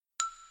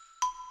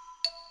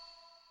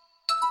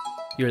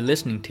You're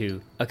listening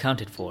to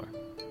Accounted For,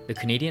 the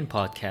Canadian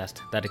podcast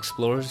that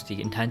explores the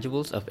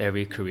intangibles of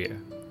every career.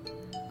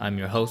 I'm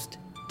your host,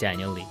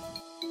 Daniel Lee.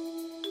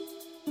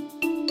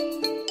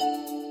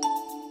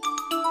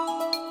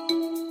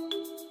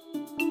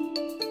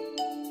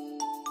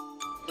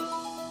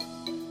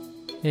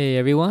 Hey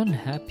everyone,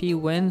 happy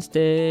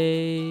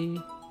Wednesday!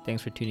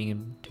 Thanks for tuning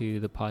in to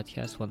the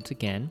podcast once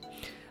again.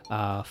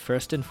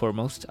 First and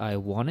foremost, I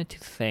wanted to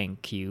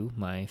thank you,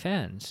 my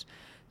fans.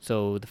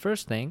 So the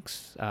first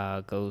thanks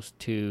goes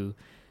to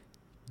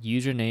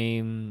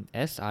username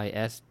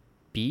SISBDSIB.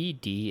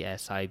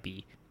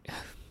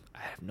 I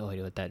have no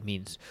idea what that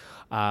means.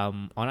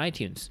 On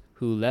iTunes,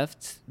 who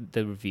left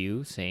the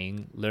review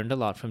saying, "Learned a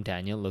lot from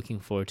Daniel,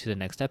 looking forward to the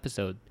next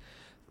episode."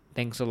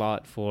 Thanks a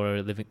lot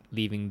for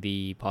leaving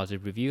the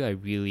positive review. I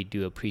really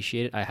do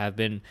appreciate it. I have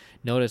been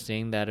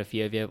noticing that a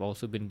few of you have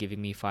also been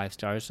giving me 5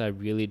 stars, so I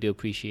really do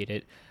appreciate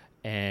it.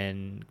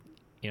 And,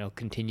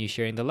 continue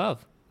sharing the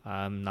love.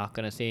 I'm not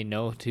going to say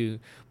no to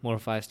more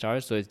 5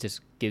 stars, so it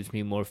just gives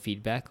me more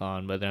feedback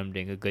on whether I'm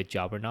doing a good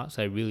job or not.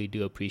 So I really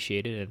do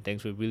appreciate it, and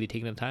thanks for really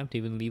taking the time to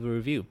even leave a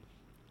review.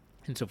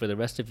 And so for the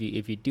rest of you,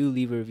 if you do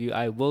leave a review,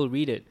 I will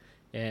read it,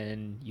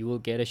 and you will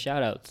get a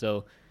shout out.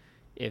 So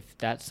if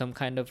that's some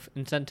kind of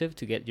incentive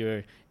to get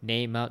your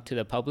name out to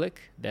the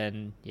public,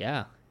 then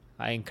yeah,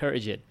 I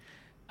encourage it.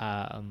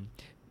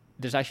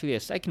 There's actually a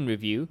second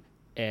review,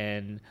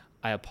 and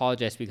I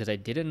apologize because I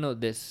didn't know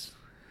this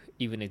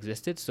even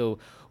existed. So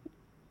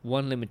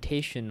one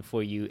limitation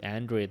for you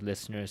Android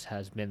listeners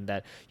has been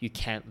that you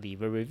can't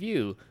leave a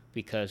review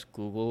because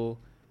Google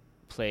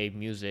Play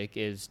Music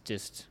is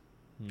just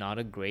not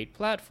a great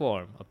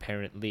platform,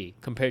 apparently,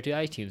 compared to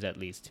iTunes at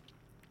least.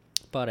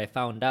 But I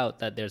found out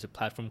that there's a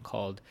platform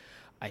called,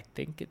 I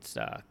think it's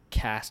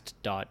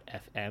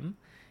cast.fm,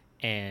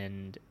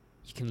 and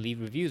you can leave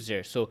reviews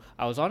there. So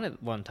I was on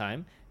it one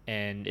time,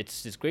 and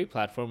it's this great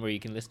platform where you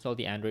can listen to all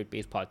the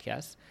Android-based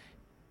podcasts.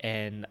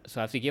 And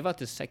so I have to give out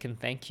this second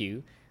thank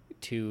you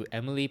to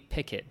Emily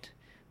Pickett,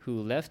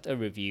 who left a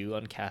review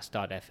on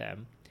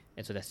cast.fm.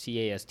 And so that's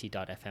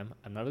cast.fm.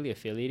 I'm not really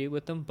affiliated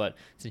with them, but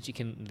since you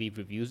can leave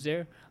reviews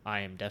there,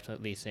 I am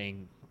definitely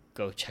saying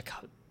go check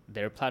out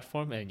their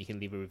platform and you can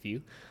leave a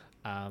review.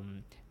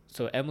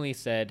 So Emily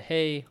said,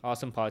 "Hey,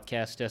 awesome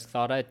podcast. Just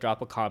thought I'd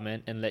drop a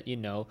comment and let you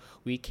know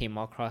we came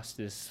across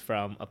this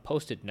from a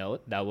post-it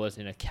note that was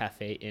in a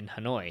cafe in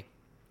Hanoi."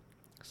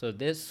 So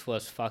this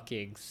was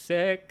fucking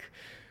sick.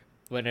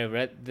 When I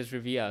read this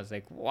review, I was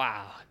like,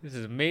 wow, this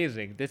is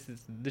amazing. This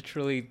is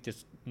literally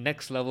just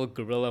next level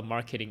guerrilla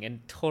marketing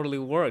and totally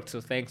worked. So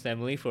thanks,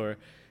 Emily, for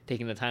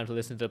taking the time to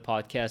listen to the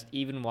podcast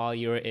even while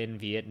you're in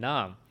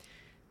Vietnam.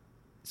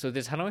 So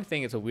this Hanoi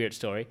thing is a weird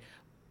story,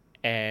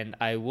 and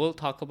I will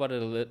talk about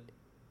it a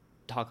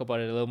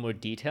little more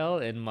detail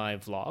in my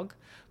vlog.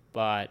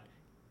 But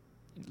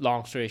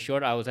long story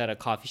short, I was at a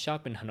coffee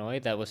shop in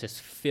Hanoi that was just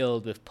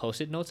filled with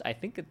post-it notes. I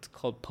think it's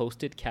called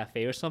Post-it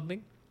Cafe or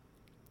something.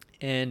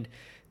 And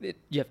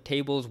you have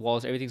tables,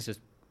 walls, everything's just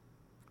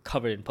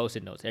covered in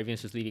post-it notes.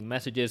 Everyone's just leaving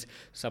messages.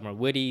 Some are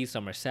witty,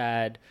 some are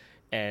sad,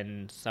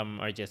 and some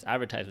are just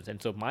advertisements.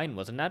 And so mine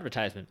was an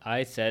advertisement.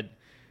 I think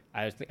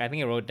I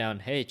wrote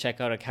down, "Hey,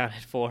 check out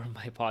Accounted For,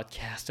 my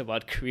podcast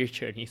about career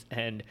journeys."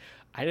 And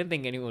I didn't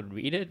think anyone would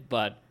read it,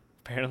 but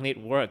apparently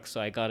it works.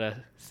 So I got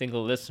a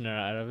single listener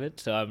out of it.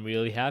 So I'm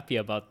really happy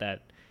about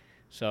that.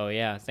 So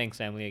yeah, thanks,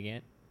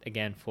 Emily,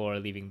 again for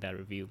leaving that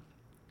review.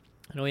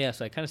 And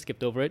so I kind of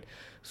skipped over it.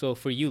 So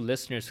for you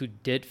listeners who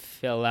did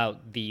fill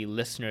out the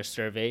listener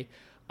survey,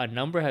 a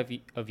number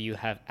of you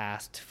have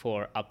asked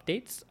for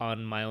updates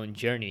on my own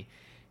journey.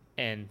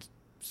 And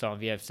some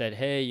of you have said,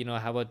 "Hey,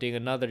 how about doing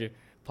another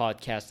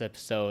podcast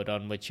episode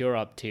on what you're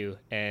up to?"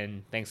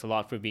 And thanks a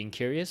lot for being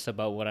curious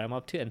about what I'm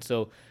up to. And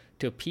so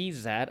to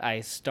appease that,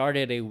 I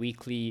started a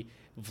weekly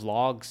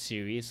vlog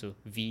series, so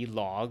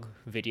vlog,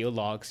 video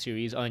log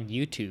series on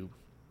YouTube.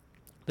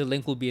 The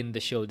link will be in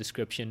the show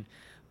description,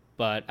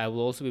 but I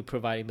will also be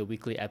providing the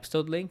weekly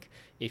episode link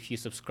if you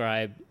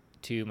subscribe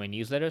to my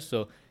newsletter.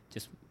 So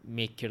just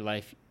make your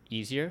life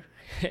easier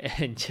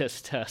and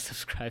just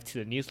subscribe to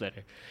the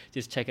newsletter.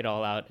 Just check it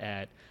all out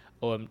at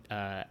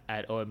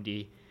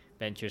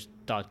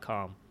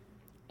omdventures.com.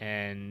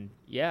 And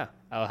yeah,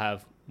 I'll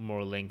have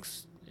more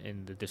links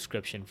in the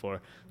description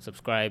for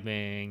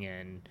subscribing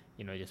and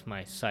just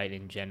my site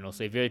in general.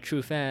 So if you're a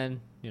true fan,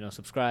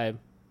 subscribe,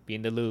 be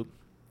in the loop,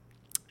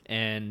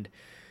 and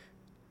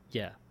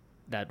yeah,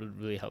 that would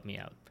really help me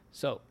out.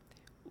 So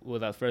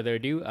without further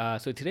ado,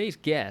 so today's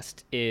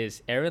guest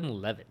is Aaron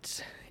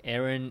Levitz.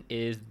 Aaron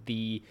is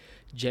the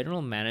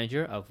general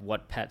manager of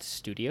Wattpad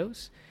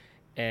Studios,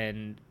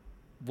 and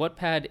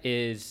Wattpad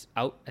is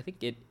out. I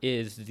think it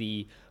is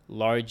the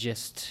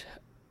largest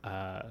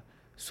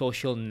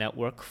social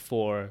network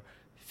for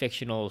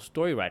fictional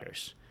story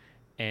writers.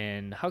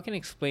 And how can I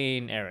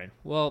explain Aaron?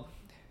 Well,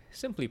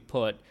 simply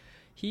put,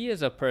 he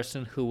is a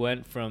person who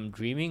went from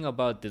dreaming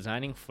about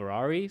designing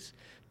Ferraris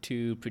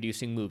to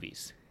producing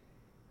movies.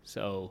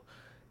 So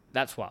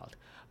that's wild.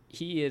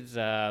 He is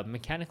a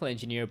mechanical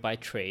engineer by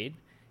trade,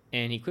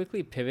 and he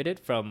quickly pivoted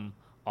from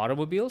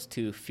automobiles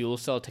to fuel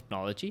cell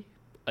technology,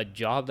 a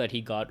job that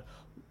he got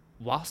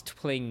whilst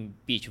playing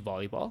beach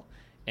volleyball.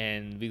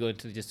 And we go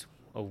into just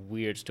a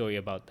weird story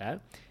about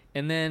that.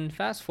 And then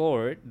fast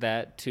forward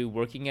that to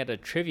working at a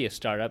trivia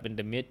startup in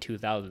the mid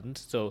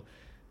 2000s, so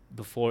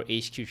before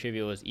HQ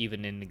Trivia was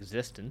even in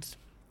existence.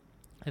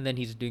 And then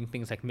he's doing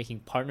things like making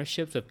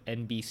partnerships with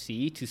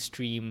NBC to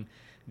stream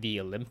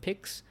the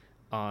Olympics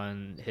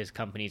on his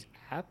company's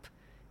app.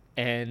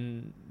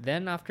 And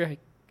then after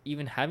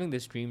even having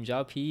this dream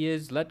job, he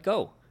is let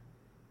go.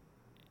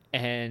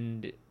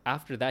 And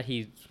after that,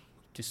 he's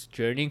just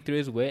journeying through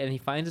his way, and he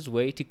finds his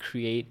way to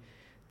create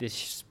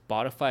this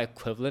Spotify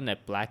equivalent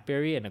at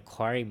BlackBerry and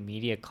acquiring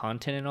media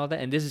content and all that.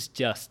 And this is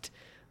just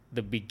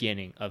the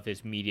beginning of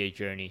his media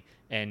journey.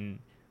 And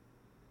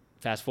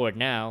fast forward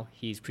now,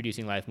 he's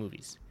producing live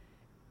movies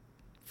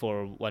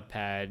for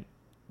Wattpad,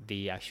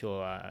 the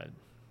actual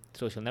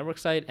social network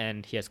site,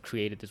 and he has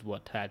created this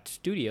Wattpad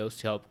Studios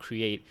to help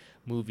create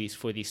movies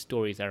for these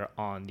stories that are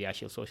on the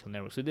actual social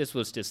network. So this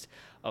was just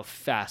a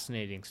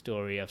fascinating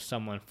story of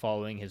someone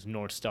following his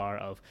North Star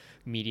of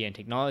media and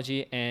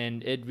technology,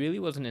 and it really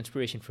was an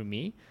inspiration for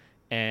me,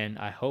 and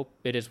I hope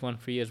it is one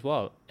for you as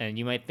well. And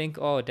you might think,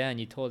 oh, Dan,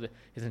 you told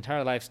his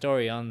entire life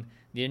story on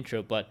the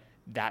intro, but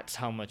that's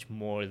how much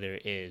more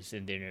there is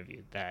in the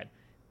interview, that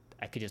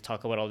I could just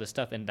talk about all this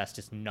stuff, and that's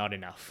just not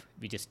enough.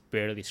 We just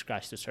barely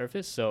scratched the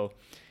surface. So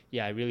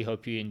yeah, I really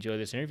hope you enjoy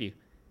this interview.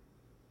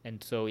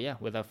 And so yeah,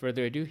 without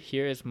further ado,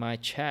 here is my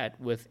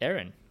chat with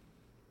Aaron.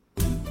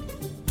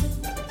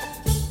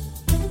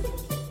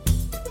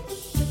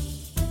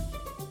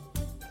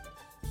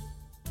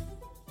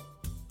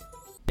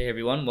 Hey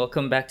everyone,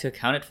 welcome back to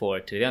Accounted For.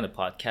 Today on the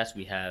podcast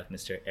we have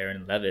Mr.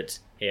 Aaron Levitz.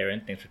 Hey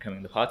Aaron, thanks for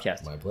coming to the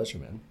podcast. My pleasure,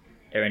 man.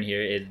 Aaron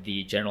here is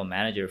the general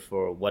manager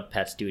for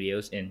Wattpad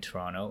Studios in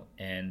Toronto.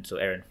 And so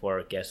Aaron, for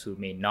our guests who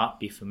may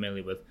not be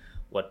familiar with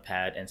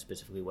Wattpad and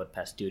specifically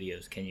Wattpad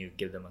Studios, can you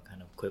give them a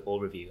kind of quick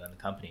overview on the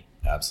company?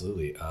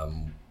 Absolutely.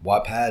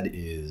 Wattpad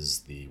is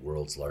the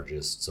world's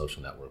largest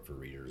social network for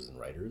readers and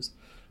writers.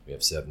 We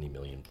have 70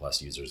 million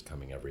plus users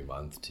coming every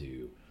month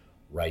to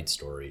write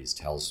stories,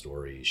 tell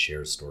stories,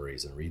 share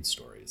stories, and read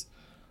stories.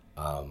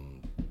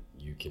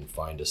 You can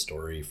find a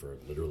story for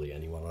literally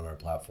anyone on our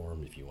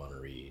platform. If you want to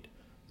read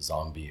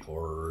zombie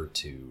horror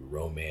to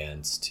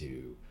romance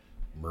to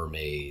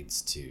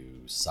mermaids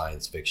to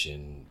science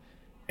fiction,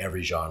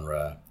 every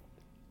genre,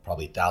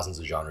 probably thousands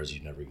of genres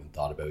you've never even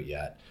thought about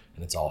yet,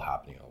 and it's all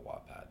happening on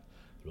Wattpad.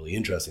 The really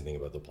interesting thing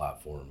about the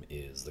platform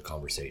is the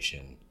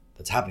conversation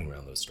that's happening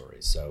around those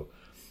stories. So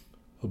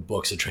a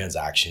book's a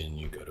transaction.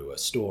 You go to a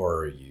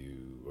store,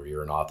 or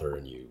you're an author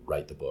and you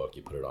write the book,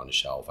 you put it on a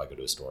shelf. I go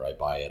to a store, I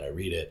buy it, I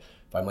read it.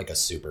 If I'm like a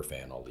super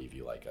fan, I'll leave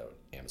you like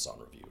an Amazon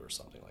review or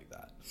something like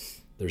that.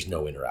 There's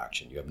no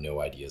interaction. You have no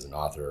idea as an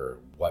author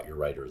what your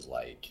writers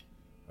like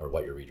or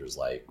what your readers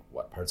like,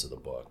 what parts of the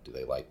book. Do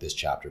they like this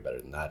chapter better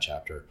than that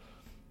chapter?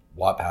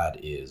 Wattpad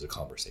is a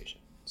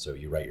conversation. So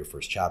you write your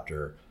first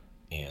chapter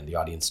and the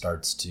audience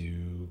starts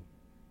to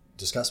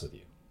discuss with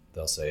you.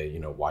 They'll say,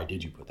 why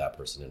did you put that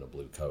person in a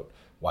blue coat?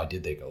 Why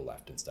did they go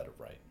left instead of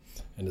right?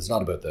 And it's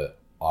not about the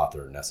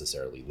author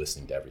necessarily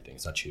listening to everything.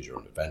 It's not choose your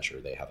own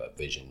adventure. They have a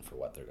vision for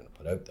what they're going to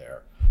put out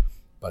there.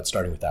 But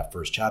starting with that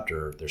first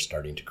chapter, they're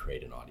starting to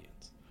create an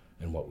audience.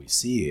 And what we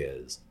see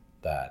is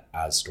that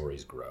as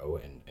stories grow,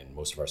 and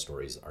most of our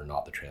stories are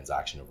not the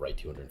transaction of write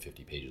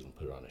 250 pages and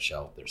put it on a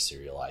shelf. They're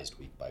serialized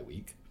week by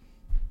week,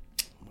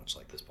 much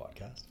like this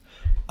podcast.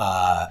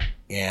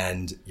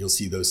 And you'll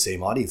see those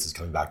same audiences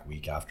coming back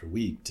week after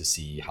week to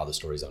see how the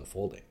story's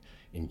unfolding,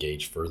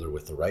 engage further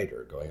with the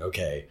writer, going,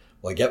 okay,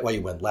 well, I get why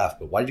you went left,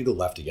 but why did you go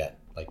left again?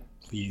 Like,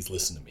 please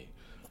listen to me.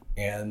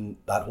 And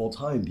that whole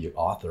time, the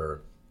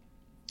author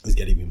is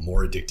getting even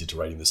more addicted to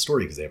writing the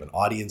story because they have an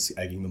audience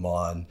egging them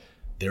on.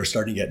 They're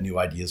starting to get new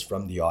ideas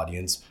from the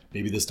audience.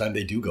 Maybe this time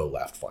they do go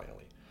left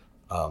finally.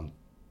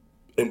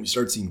 And we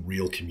start seeing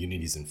real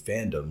communities and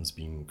fandoms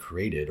being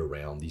created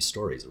around these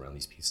stories, around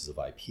these pieces of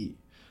IP.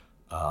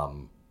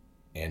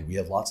 And we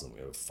have lots of them.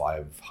 We have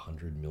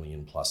 500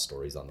 million plus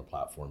stories on the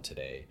platform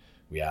today.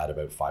 We add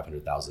about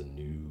 500,000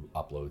 new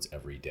uploads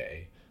every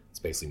day. It's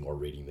basically more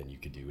reading than you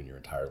could do in your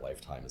entire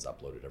lifetime is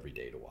uploaded every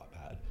day to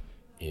Wattpad.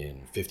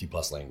 In 50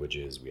 plus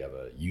languages, we have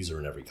a user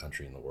in every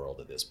country in the world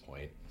at this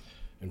point.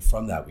 And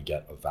from that, we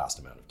get a vast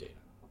amount of data.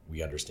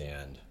 We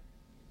understand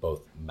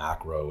both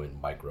macro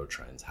and micro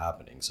trends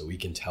happening. So we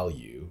can tell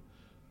you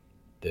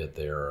that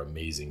there are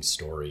amazing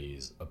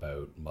stories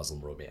about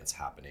Muslim romance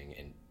happening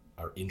and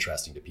are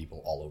interesting to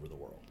people all over the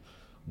world.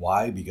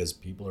 Why? Because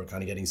people are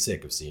kind of getting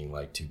sick of seeing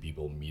like two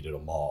people meet at a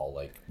mall.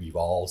 Like we've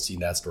all seen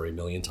that story a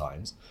million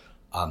times.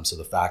 So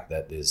the fact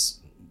that this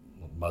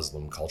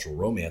Muslim cultural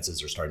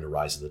romances are starting to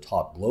rise to the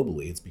top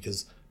globally, it's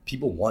because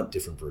people want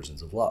different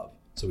versions of love.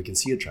 So we can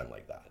see a trend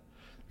like that.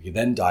 We can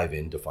then dive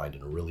in to find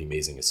a really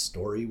amazing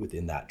story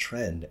within that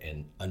trend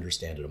and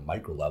understand at a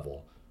micro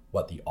level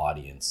what the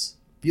audience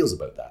feels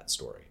about that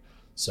story.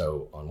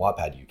 So on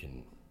Wattpad, you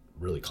can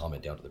really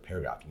comment down to the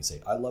paragraph. You can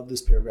say, I love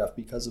this paragraph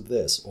because of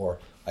this, or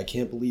I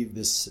can't believe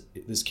this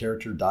this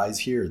character dies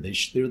here.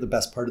 They're the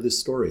best part of this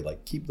story.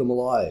 Like, keep them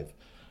alive.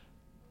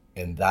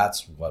 And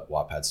that's what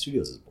Wattpad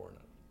Studios is born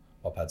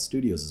of. Wattpad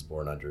Studios is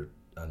born out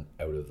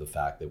of the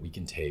fact that we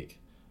can take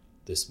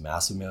this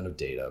massive amount of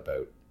data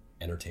about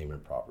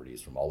entertainment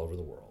properties from all over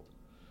the world,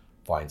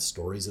 find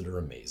stories that are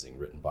amazing,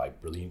 written by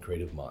brilliant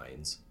creative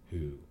minds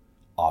who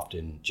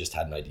often just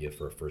had an idea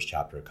for a first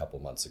chapter a couple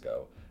months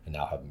ago and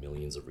now have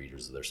millions of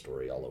readers of their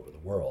story all over the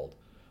world,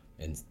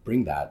 and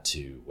bring that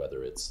to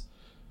whether it's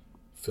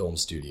film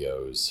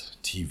studios,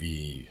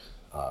 TV,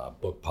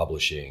 book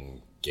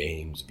publishing,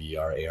 games,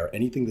 VR, AR,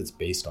 anything that's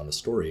based on a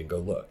story, and go,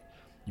 look,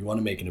 you want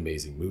to make an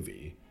amazing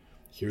movie.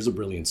 Here's a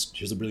brilliant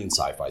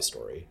sci-fi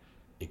story.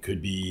 It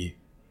could be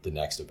the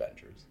next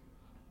Avengers,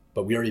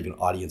 but we already have an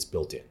audience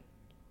built in,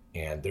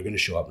 and they're going to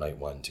show up night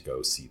one to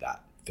go see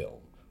that film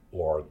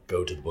or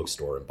go to the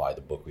bookstore and buy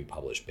the book we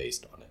published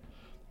based on it.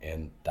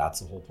 And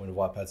that's the whole point of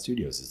Wattpad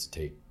Studios, is to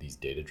take these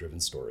data-driven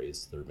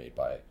stories that are made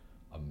by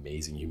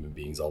amazing human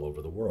beings all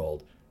over the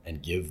world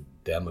and give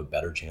them a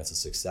better chance of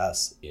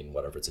success in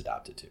whatever it's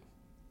adapted to.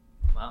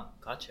 Wow,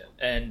 gotcha.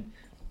 And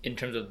in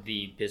terms of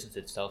the business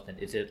itself, then,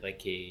 is it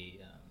like a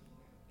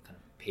kind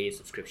of paid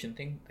subscription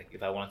thing? Like,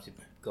 if I want to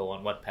go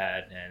on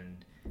Wattpad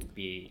and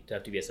do I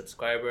have to be a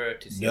subscriber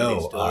to see all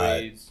these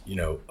stories?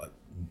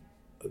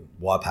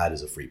 Wattpad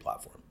is a free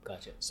platform.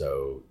 Gotcha.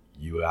 So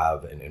you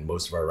have, and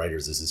most of our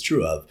writers, this is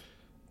true of,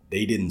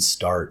 they didn't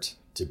start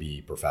to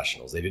be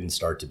professionals. They didn't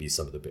start to be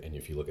some of the, and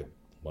if you look at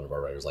one of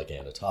our writers like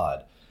Anna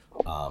Todd,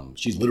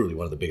 she's literally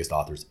one of the biggest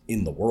authors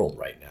in the world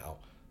right now.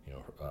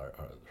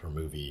 Her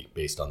movie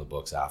based on the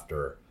books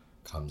After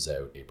comes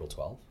out April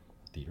 12th,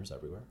 theaters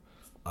everywhere.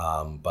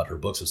 But her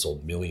books have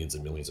sold millions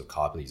and millions of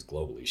copies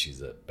globally.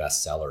 She's a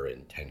bestseller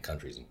in 10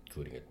 countries,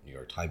 including a New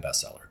York Times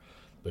bestseller.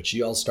 But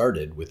she all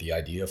started with the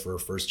idea for her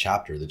first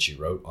chapter that she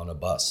wrote on a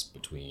bus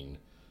between,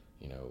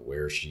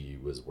 where she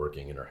was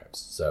working in her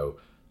house. So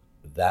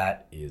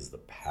that is the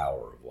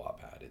power of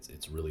Wattpad.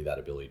 It's really that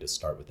ability to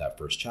start with that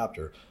first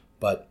chapter.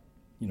 But,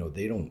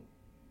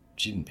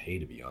 she didn't pay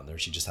to be on there.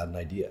 She just had an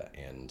idea.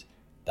 And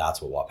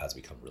that's what Wattpad's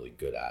become really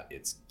good at.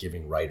 It's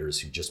giving writers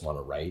who just want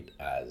to write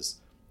as,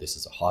 this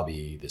is a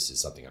hobby, this is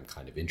something I'm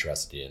kind of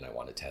interested in, I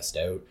want to test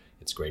out.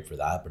 It's great for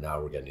that. But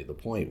now we're getting to the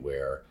point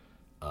where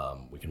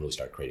we can really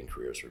start creating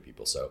careers for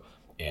people. So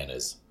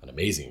Anna's an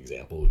amazing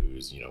example,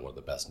 who's one of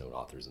the best known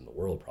authors in the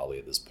world probably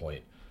at this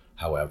point.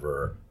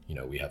 However,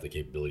 we have the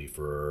capability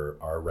for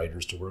our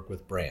writers to work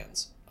with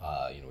brands. We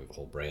have a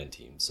whole brand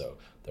team, so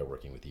they're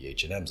working with the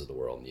H&Ms of the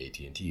world and the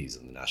AT&Ts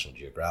and the National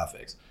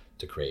Geographics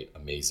to create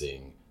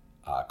amazing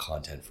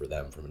content for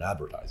them from an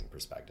advertising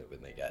perspective,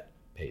 and they get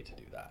paid to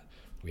do that.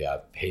 We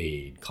have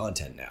paid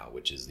content now,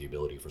 which is the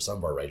ability for some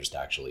of our writers to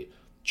actually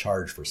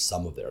charge for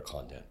some of their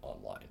content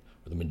online.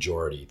 For the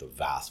majority, the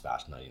vast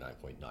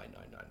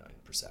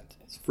 99.9999%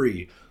 is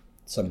free.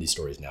 Some of these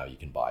stories now you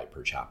can buy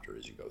per chapter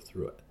as you go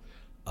through it.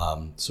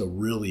 So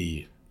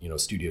really,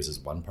 studios is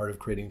one part of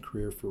creating a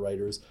career for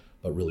writers,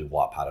 but really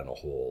Wattpad on a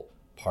whole,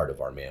 part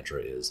of our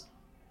mantra is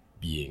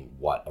being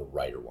what a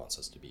writer wants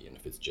us to be. And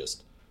if it's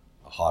just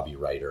a hobby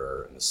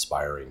writer, an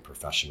aspiring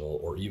professional,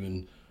 or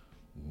even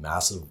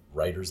massive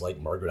writers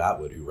like Margaret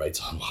Atwood, who writes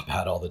on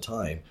Wattpad all the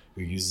time,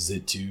 who uses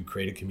it to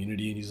create a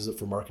community and uses it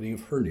for marketing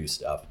of her new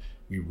stuff,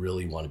 we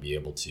really want to be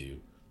able to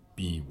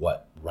be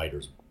what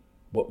writers,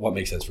 what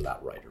makes sense for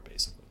that writer,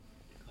 basically.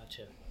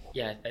 Gotcha.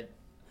 Yeah,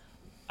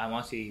 I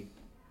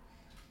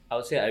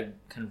would say I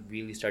kind of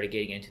really started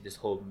getting into this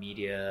whole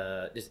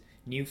media, this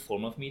new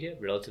form of media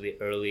relatively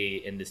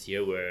early in this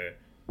year, where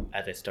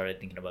as I started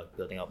thinking about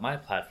building out my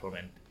platform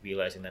and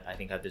realizing that I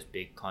think I have this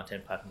big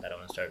content platform that I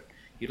want to start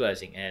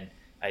utilizing. And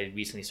I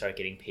recently started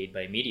getting paid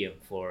by Medium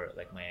for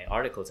like my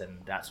articles, and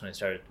that's when I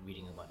started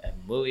reading about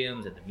Evan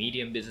Williams and the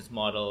Medium business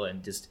model,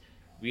 and just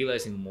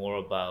realizing more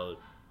about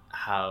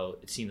how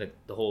it seems like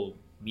the whole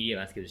media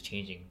landscape is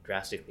changing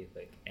drastically.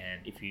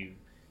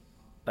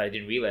 But I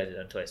didn't realize it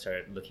until I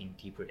started looking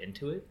deeper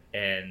into it.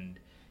 And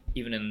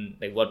even in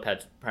like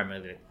Wattpad's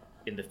primarily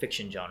in the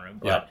fiction genre,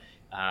 but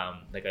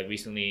I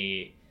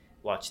recently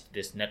watched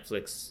this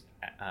Netflix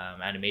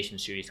animation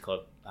series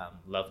called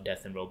Love,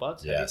 Death, and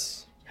Robots.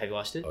 Yes. Have you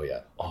watched it? Oh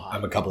yeah.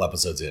 I'm a couple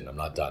episodes in. I'm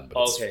not done,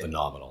 but it's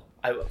phenomenal.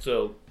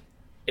 So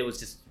it was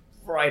just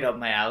right up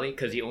my alley,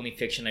 because the only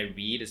fiction I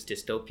read is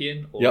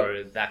dystopian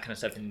or that kind of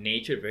stuff in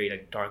nature, very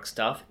like dark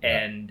stuff.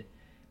 And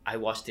I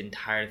watched the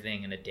entire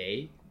thing in a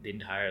day.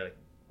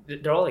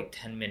 They're all like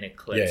 10-minute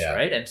clips,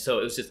 right? And so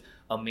it was just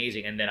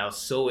amazing. And then I was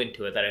so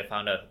into it that I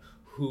found out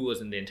who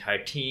was in the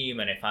entire team,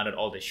 and I found out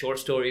all the short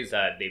stories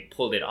that they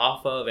pulled it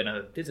off of, and I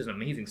was like, this is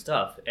amazing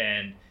stuff.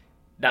 And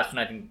that's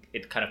when I think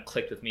it kind of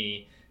clicked with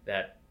me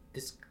that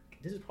this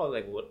is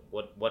probably like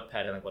what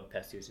Wattpad and like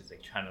Wattpad Studios is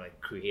like trying to like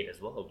create as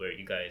well, where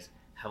you guys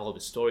have all the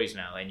stories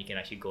now and you can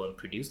actually go and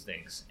produce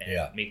things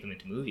and make them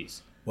into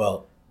movies.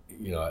 Well,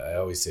 I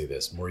always say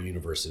this, more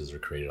universes are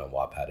created on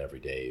Wattpad every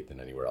day than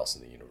anywhere else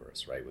in the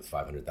universe, right? With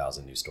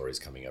 500,000 new stories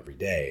coming every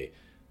day,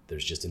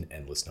 there's just an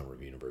endless number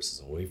of universes.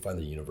 And when we find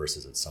the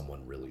universes that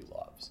someone really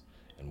loves,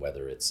 And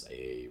whether it's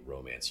a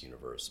romance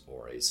universe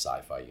or a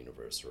sci-fi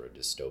universe or a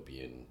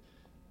dystopian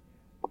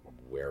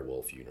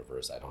werewolf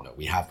universe, I don't know.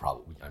 We have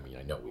probably, I mean,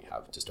 I know we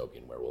have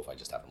dystopian werewolf. I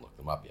just haven't looked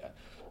them up yet.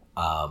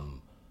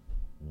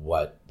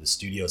 What the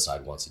studio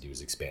side wants to do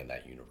is expand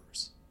that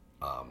universe.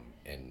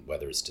 And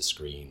whether it's to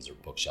screens or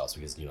bookshelves,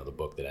 because, you know, the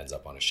book that ends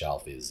up on a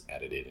shelf is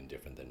edited and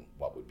different than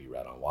what would be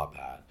read on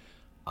Wattpad.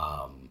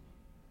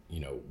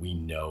 You know, we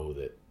know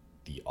that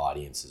the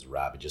audience is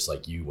rabid, just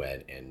like you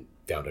went and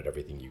found out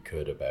everything you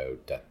could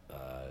about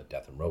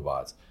Death and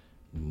Robots.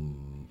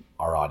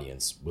 Our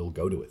audience will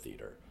go to a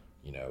theater.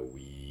 You know,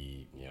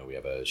 we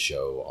have a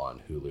show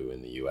on Hulu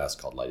in the US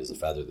called Light as a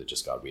Feather that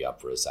just got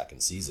re-upped for a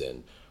second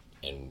season,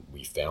 and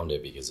we found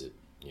it because it,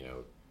 you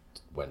know,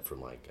 went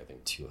from like, I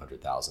think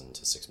 200,000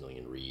 to 6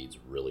 million reads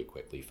really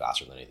quickly,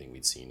 faster than anything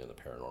we'd seen in the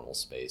paranormal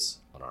space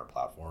on our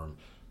platform.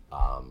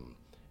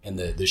 And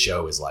the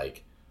show is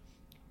like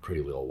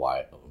Pretty Little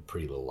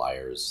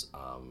Liars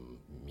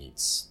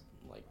meets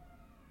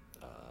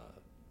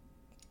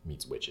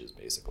witches,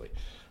 basically.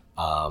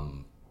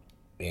 And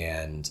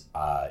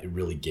it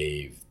really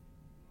gave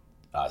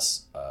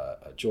us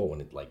a jolt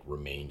when it like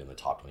remained in the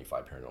top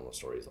 25 paranormal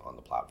stories on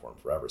the platform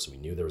forever. So we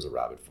knew there was a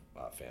rabid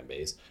fan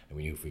base, and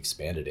we knew if we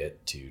expanded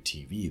it to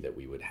TV that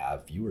we would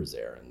have viewers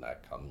there, and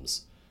that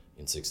comes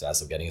in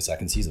success of getting a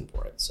second season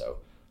for it. So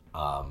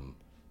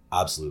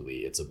absolutely,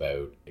 it's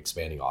about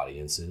expanding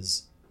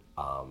audiences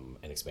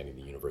and expanding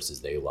the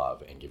universes they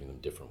love and giving them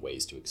different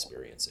ways to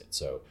experience it.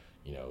 So,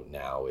 you know,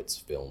 now it's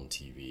film,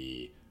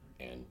 TV,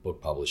 and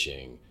book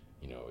publishing.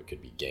 You know, it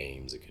could be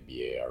games, it could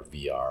be AR,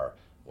 VR,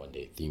 one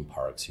day theme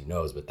parks, who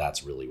knows? But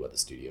that's really what the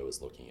studio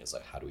is looking at, is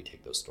like, how do we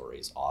take those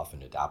stories off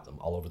and adapt them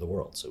all over the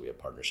world? So we have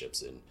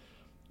partnerships in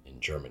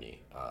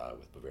Germany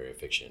with Bavaria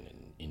Fiction.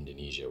 In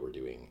Indonesia, we're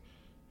doing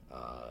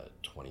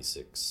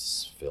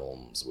 26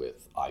 films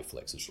with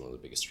iFlix, which is one of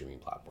the biggest streaming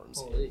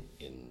platforms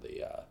in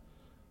the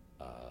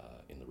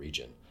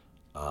region.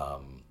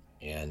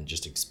 And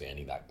just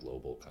expanding that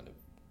global kind of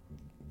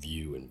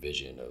view and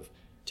vision of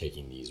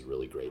taking these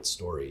really great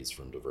stories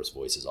from diverse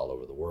voices all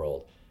over the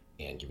world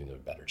and giving them a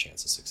better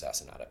chance of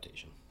success and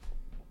adaptation.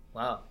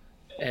 Wow.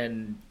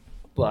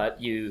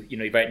 But you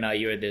know, right now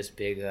you're this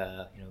big,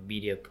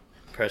 media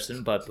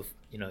person, but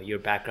your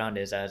background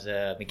is as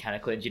a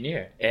mechanical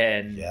engineer.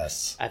 And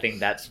yes, I think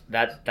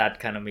that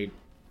kind of made,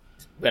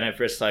 when I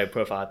first saw your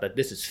profile, I thought,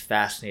 this is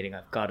fascinating.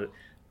 I've got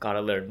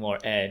to learn more.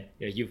 And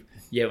you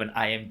have an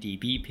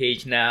IMDb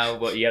page now,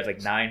 but you have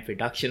like 9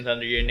 productions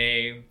under your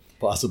name.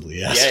 Possibly,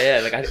 yes.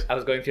 Yeah. Like I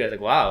was going through, I was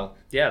like, wow.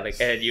 Yeah, like,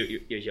 and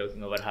you're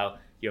joking about how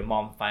your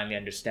mom finally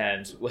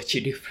understands what you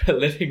do for a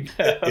living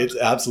now. It's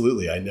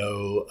absolutely. I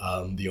know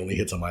the only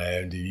hits on my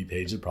IMDb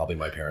page are probably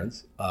my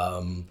parents.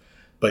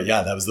 But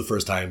yeah, that was the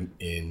first time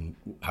in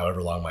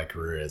however long my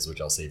career is, which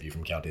I'll save you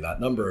from counting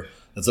that number.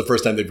 That's the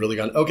first time they've really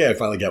gone, okay, I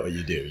finally get what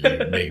you do.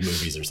 You make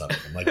movies or something.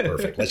 I'm like,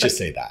 perfect. Let's just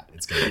say that.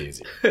 It's going to be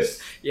easier.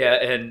 Yeah,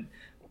 and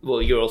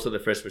well, you're also the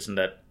first person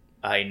that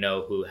I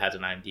know who has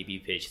an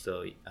IMDb page,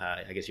 so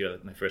I guess you're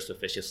my first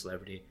official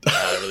celebrity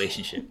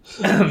relationship.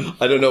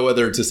 I don't know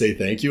whether to say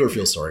thank you or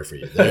feel sorry for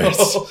you.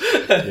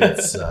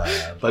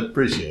 But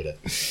appreciate it.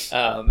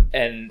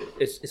 And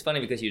it's funny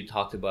because you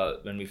talked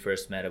about, when we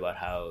first met, about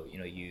how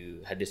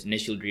you had this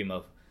initial dream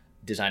of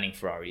designing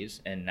Ferraris,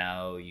 and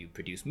now you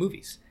produce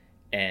movies.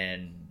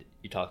 And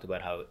you talked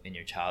about how in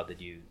your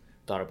childhood you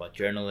thought about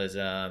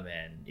journalism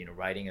and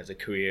writing as a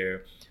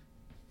career.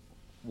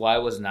 Why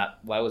was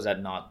that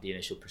not the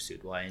initial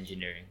pursuit? Why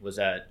engineering? Was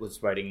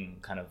writing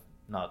kind of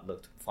not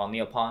looked fondly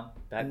upon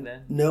back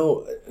then?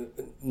 No,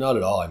 not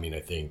at all. I mean, I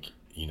think,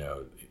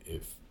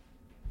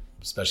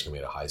 especially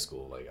coming out of high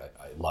school, like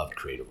I loved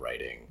creative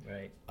writing.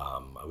 Right.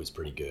 I was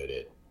pretty good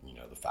at,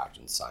 the fact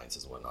and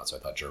sciences and whatnot. So I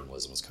thought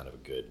journalism was kind of a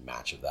good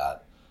match of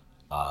that.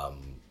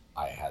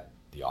 I had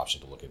the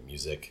option to look at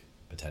music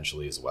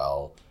potentially as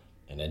well,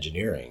 and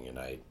engineering. And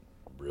I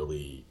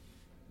really,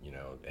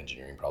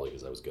 engineering probably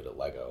because I was good at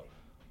Lego.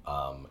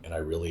 And I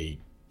really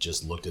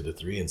just looked at the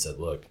three and said,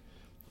 look,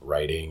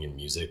 writing and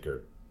music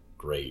are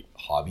great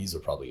hobbies, are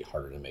probably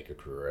harder to make a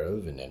career out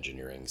of, and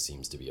engineering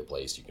seems to be a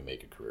place you can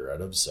make a career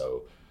out of.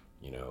 So,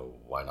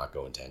 why not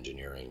go into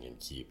engineering and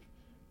keep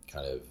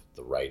kind of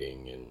the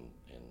writing and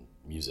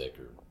music,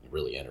 or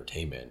really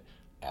entertainment,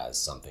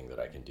 as something that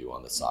I can do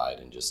on the side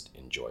and just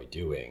enjoy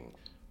doing,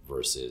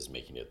 versus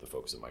making it the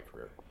focus of my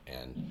career.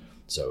 And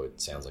so it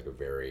sounds like a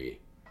very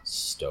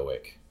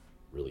stoic,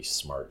 really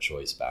smart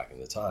choice back in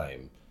the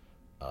time.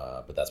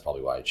 But that's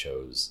probably why I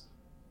chose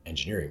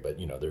engineering. But,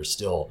 there's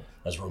still,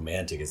 as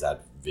romantic as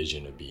that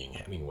vision of being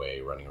Hemingway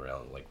running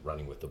around, like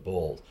running with the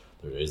bull,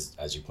 there is,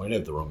 as you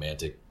pointed out, the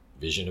romantic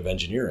vision of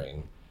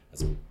engineering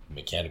as a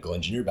mechanical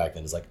engineer back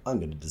then is like, I'm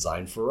going to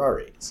design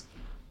Ferraris.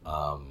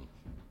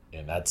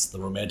 And that's the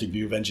romantic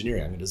view of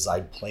engineering. I'm going to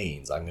design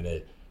planes. I'm going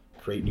to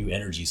create new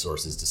energy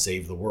sources to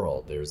save the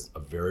world. There's a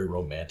very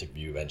romantic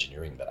view of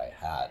engineering that I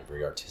had, a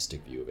very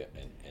artistic view of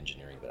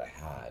engineering that I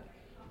had.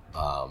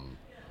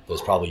 That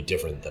was probably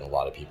different than a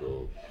lot of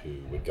people who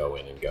would go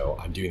in and go,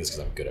 I'm doing this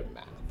because I'm good at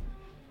math.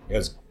 I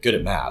was good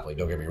at math. Like,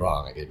 don't get me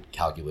wrong, I did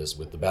calculus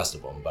with the best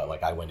of them, but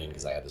like I went in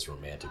because I had this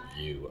romantic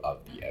view of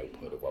the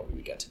output of what we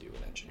would get to do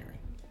in engineering.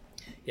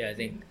 Yeah, I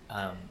think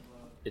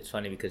it's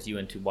funny because you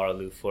went to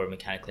Waterloo for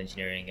mechanical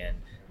engineering, and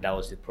that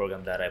was the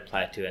program that I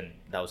applied to, and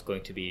that was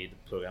going to be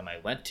the program I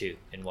went to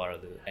in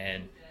Waterloo.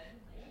 And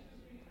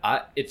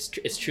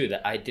it's true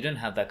that I didn't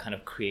have that kind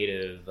of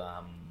creative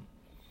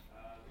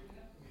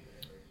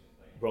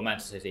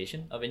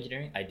romanticization of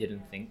engineering. I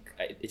didn't think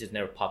it just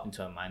never popped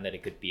into my mind that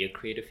it could be a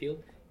creative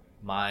field.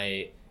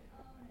 I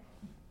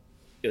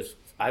picked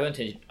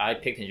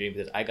engineering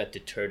because I got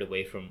deterred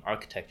away from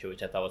architecture,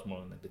 which I thought was more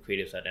like the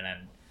creative side, and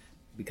then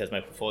because my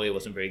portfolio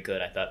wasn't very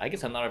good, I thought I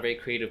guess I'm not a very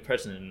creative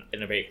person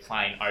in a very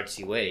Klein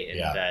artsy way in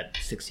that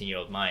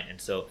 16-year-old mind, and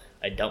so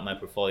I dumped my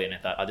portfolio and I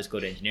thought I'll just go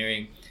to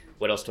engineering.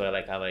 What else do I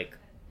like? I like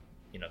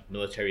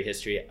military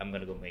history. I'm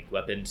gonna go make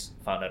weapons.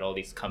 Found out all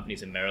these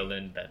companies in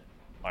Maryland that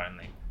are in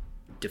like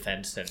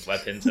defense and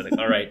weapons. I was like,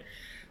 all right,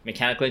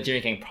 mechanical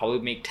engineering can probably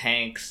make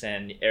tanks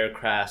and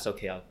aircrafts.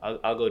 Okay,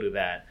 I'll go do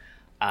that.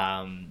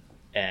 And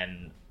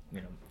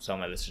some of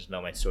my listeners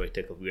know my story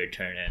took a weird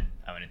turn and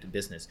I went into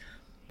business.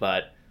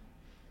 But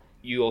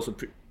you also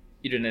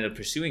you didn't end up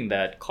pursuing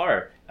that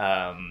car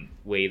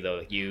way though.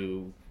 Like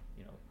you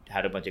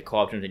had a bunch of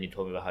co-op and you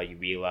told me about how you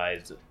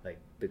realized like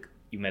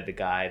you met the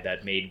guy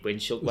that made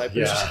windshield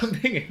wipers or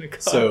something in the car.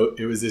 So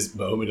it was this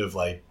moment of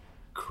like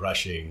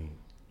crushing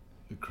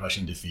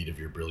defeat of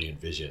your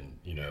brilliant vision,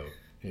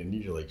 and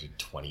you're like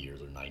 20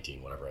 years or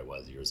 19, whatever I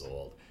was, years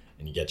old,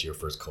 and you get to your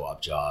first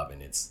co-op job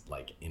and it's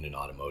like in an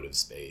automotive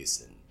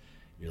space and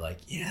you're like,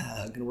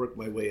 yeah, I'm gonna work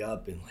my way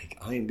up and like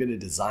I am gonna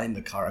design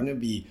the car. I'm gonna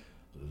be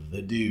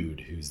the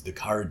dude who's the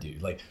car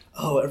dude. Like,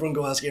 oh, everyone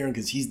go ask Aaron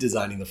because he's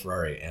designing the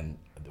Ferrari. And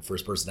the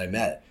first person I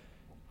met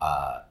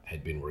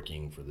had been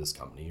working for this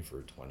company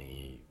for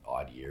 20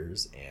 odd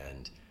years,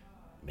 and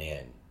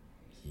man,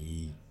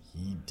 he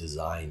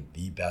designed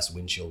the best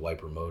windshield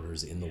wiper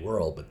motors in the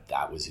world, but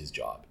that was his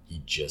job.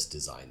 He just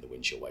designed the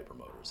windshield wiper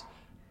motors.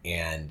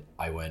 And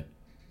I went,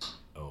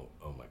 oh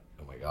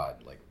my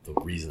God, like the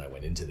reason I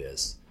went into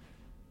this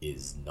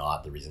is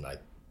not the reason I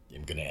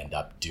am going to end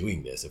up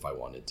doing this if I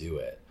want to do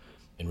it.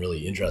 And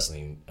really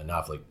interesting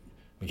enough, like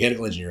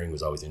mechanical engineering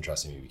was always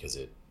interesting to me because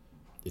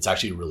it's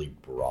actually a really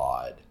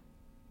broad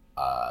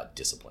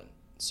discipline.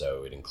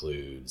 So it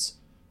includes,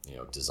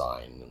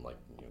 design and like,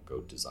 go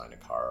design a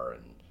car,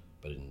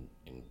 but it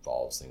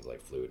involves things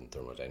like fluid and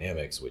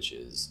thermodynamics, which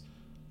is,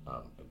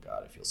 oh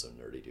God, I feel so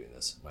nerdy doing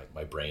this.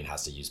 My brain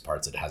has to use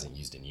parts it hasn't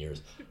used in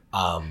years.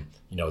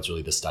 It's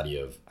really the study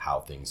of how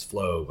things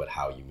flow, but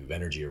how you move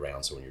energy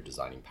around. So when you're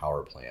designing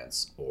power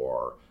plants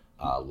or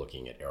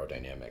looking at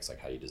aerodynamics, like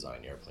how you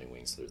design airplane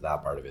wings, so there's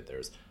that part of it.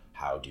 There's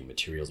how do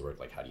materials work,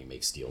 like how do you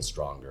make steel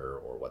stronger,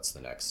 or what's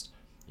the next,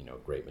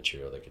 great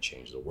material that could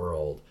change the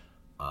world.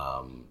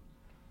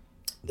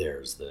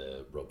 There's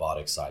the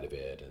robotic side of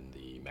it and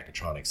the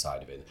mechatronics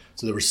side of it.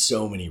 So there were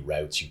so many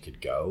routes you could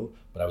go,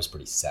 but I was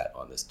pretty set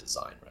on this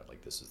design route.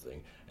 Like this is the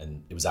thing.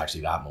 And it was actually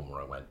that moment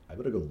where I went, I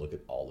better go look at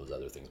all those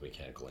other things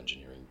mechanical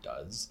engineering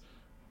does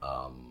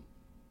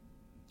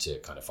to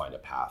kind of find a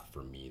path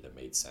for me that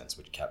made sense,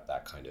 which kept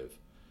that kind of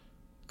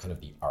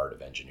the art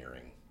of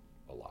engineering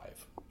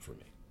alive for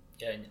me.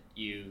 Yeah, and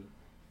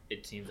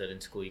it seems that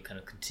in school you kind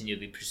of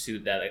continually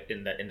pursued that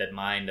in that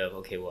mind of,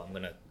 okay, well, I'm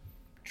gonna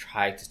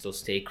try to still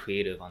stay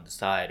creative on the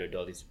side or do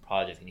all these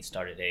projects, and you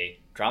started a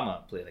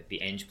drama play, like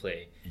the Eng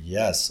play.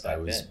 Yes, I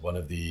was one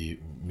of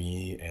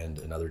me and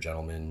another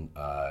gentleman,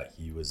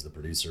 he was the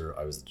producer,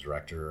 I was the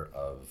director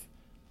of,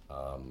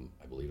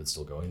 I believe it's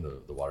still going,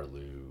 the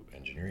Waterloo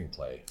engineering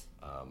play.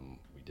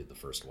 We did the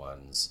first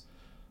ones,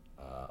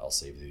 I'll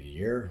save the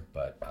year,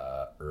 but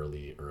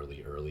early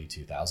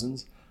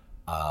 2000s.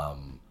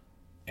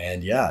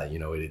 And yeah,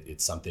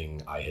 it's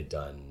something I had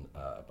done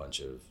a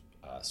bunch of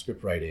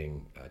script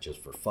writing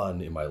just for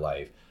fun in my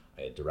life.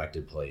 I had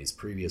directed plays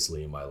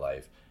previously in my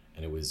life,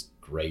 and it was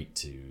great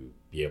to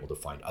be able to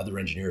find other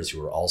engineers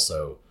who were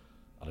also,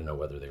 I don't know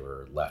whether they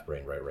were left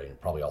brain, right brain,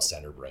 probably all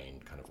center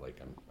brain, kind of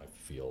like I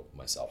feel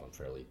myself, I'm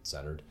fairly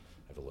centered.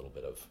 I have a little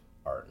bit of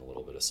art and a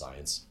little bit of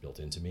science built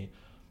into me.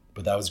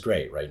 But that was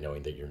great, right?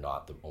 Knowing that you're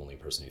not the only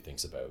person who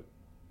thinks about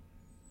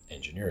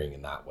engineering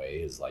in that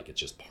way is like,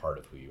 it's just part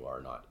of who you are,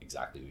 not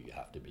exactly who you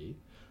have to be.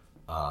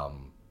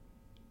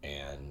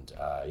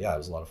 Yeah, it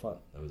was a lot of fun.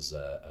 It was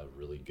a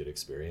really good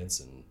experience,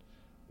 and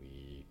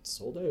we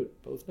sold out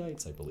both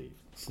nights, I believe,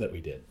 that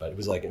we did. But it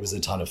was a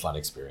ton of fun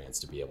experience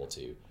to be able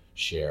to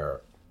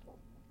share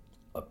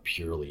a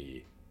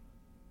purely,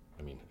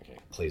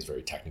 play is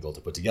very technical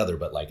to put together,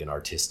 but like an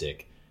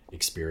artistic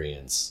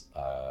experience,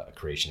 a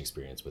creation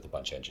experience with a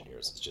bunch of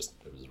engineers.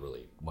 It was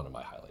really one of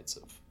my highlights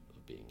of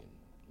being in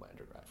my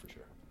undergrad for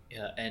sure.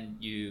 Yeah, and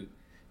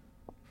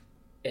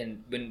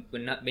when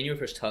you were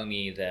first telling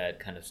me that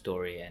kind of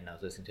story and I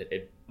was listening to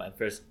it, my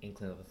first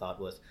inkling of a thought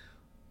was,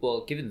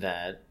 well, given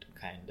that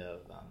kind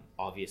of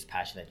obvious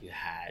passion that you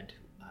had,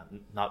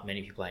 not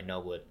many people I know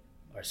would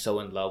are so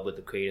in love with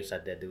the creative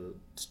side that they will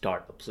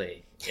start a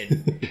play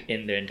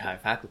in their entire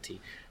faculty,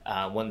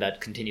 one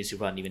that continues to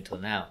run even till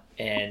now.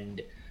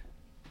 And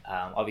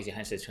obviously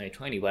hindsight's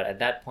 2020, but at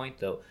that point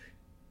though,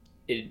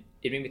 it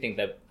made me think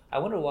that I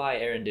wonder why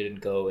Aaron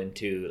didn't go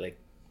into like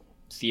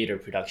theater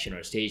production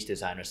or stage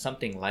design or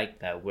something like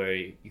that, where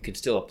you could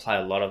still apply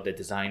a lot of the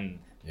design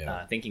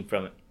thinking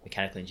from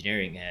mechanical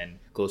engineering and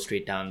go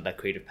straight down that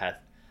creative path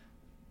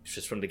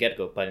just from the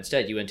get-go. But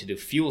instead you went to do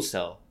fuel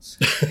cells.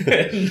 You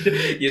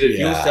did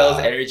fuel cells,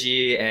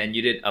 energy, and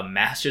you did a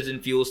master's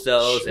in fuel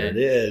cells. Sure and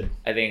did.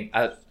 I think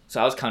I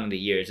was counting the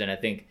years, and I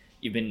think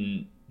you've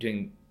been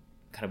doing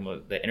kind of more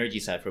the energy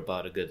side for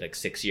about a good like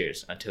 6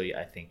 years until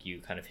I think you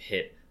kind of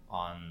hit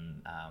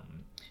on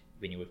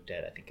when you worked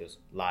at, I think it was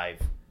Live,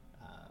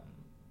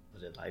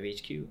 was it Live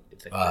HQ?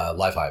 It's like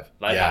Live Hive.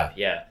 Hive,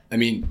 yeah. I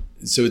mean,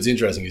 so it's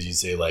interesting because you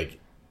say like,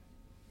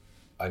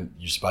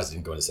 you're surprised I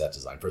didn't go into set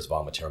design. First of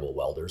all, I'm a terrible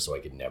welder, so I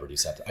could never do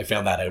set. I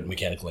found that out in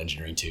mechanical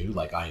engineering too.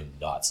 Like, I am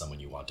not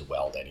someone you want to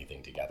weld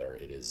anything together.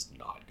 It is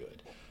not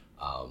good.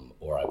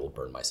 Or I will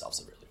burn myself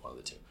severely, one of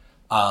the two.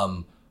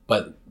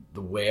 But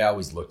the way I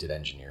always looked at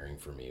engineering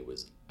for me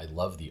was I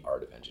love the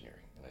art of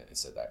engineering. And I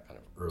said that kind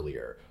of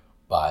earlier,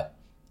 but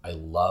I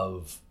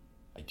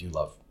do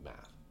love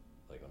math.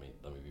 Like, let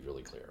me be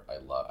really clear.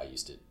 I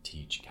used to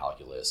teach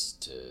calculus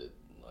to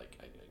like,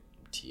 I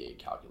TA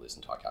calculus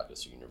and taught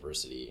calculus at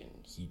university and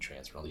heat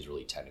transfer, all these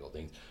really technical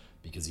things,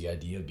 because the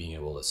idea of being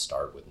able to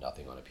start with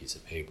nothing on a piece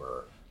of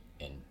paper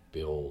and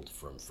build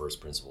from first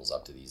principles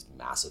up to these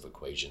massive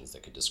equations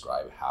that could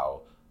describe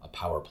how a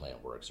power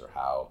plant works or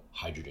how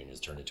hydrogen is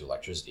turned into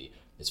electricity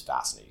is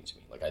fascinating to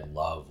me. Like, I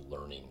love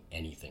learning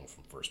anything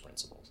from first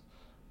principles.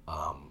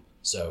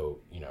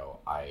 So,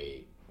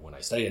 when I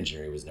studied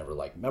engineering, it was never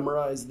like,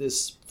 memorize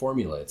this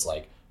formula. It's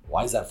like,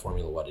 why is that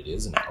formula what it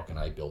is, and how can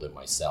I build it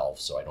myself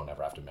so I don't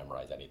ever have to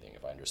memorize anything?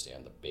 If I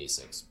understand the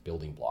basics,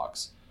 building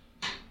blocks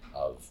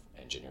of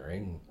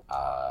engineering,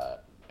 I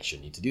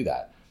shouldn't need to do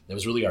that. That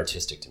was really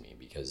artistic to me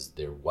because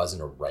there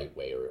wasn't a right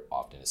way or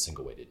often a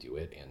single way to do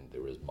it, and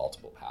there was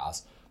multiple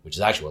paths, which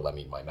is actually what led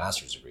me to my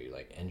master's degree.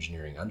 Like,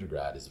 engineering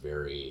undergrad is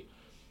very,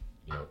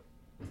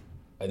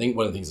 I think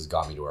one of the things that's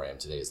got me to where I am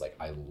today is like,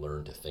 I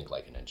learned to think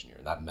like an engineer,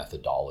 and that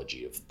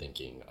methodology of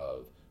thinking,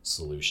 of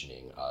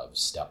solutioning, of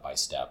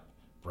step-by-step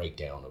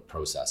breakdown of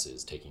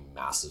processes, taking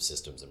massive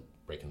systems and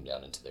breaking them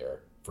down into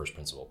their first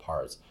principle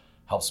parts,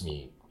 helps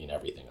me in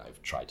everything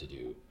I've tried to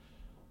do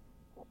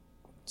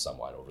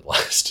somewhat over the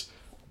last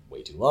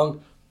way too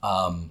long.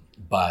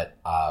 But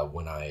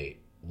when I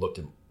looked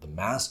at the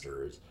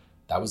master's,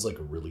 that was like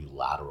a really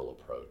lateral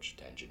approach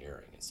to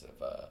engineering instead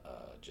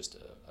of just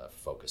a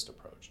focused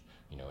approach.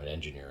 In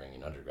engineering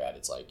in undergrad,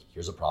 it's like,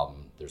 here's a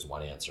problem, there's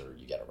one answer,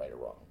 you get it right or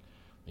wrong.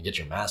 When you get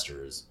your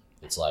master's,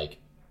 it's like,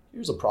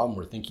 here's a problem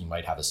we're thinking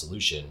might have a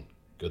solution,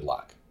 good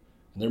luck.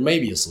 And there may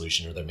be a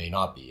solution or there may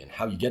not be. And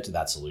how you get to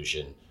that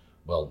solution,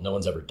 well, no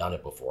one's ever done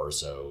it before.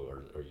 So,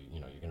 or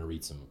you're going to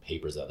read some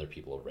papers that other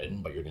people have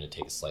written, but you're going to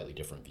take a slightly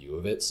different view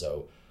of it.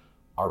 So,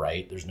 all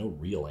right, there's no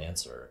real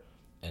answer.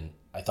 And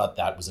I thought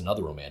that was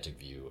another romantic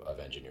view of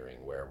engineering,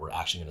 where we're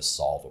actually going to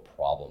solve a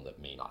problem that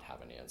may not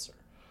have an answer.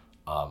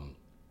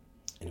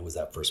 And it was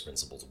that first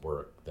principles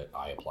work that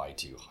I applied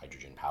to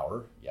hydrogen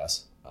power,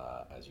 yes,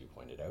 as you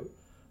pointed out.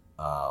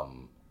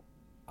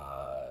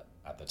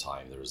 At the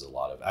time, there was a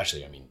lot of,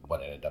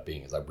 what it ended up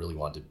being is I really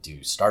wanted to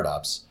do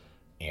startups,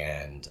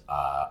 and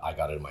I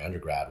got into my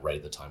undergrad right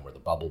at the time where the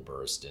bubble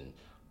burst and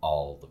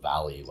all the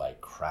valley like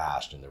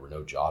crashed and there were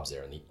no jobs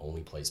there, and the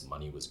only place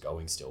money was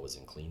going still was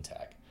in clean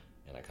tech.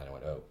 And I kind of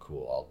went, oh,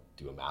 cool, I'll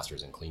do a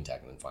master's in clean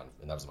tech and then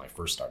and that was my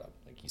first startup.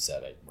 Like you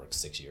said, I worked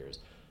 6 years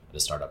at a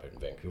startup in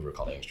Vancouver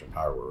called Angstrom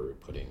Power, where we were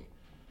putting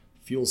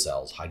fuel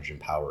cells, hydrogen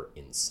power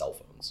in cell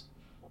phones.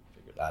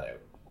 Figured that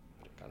out.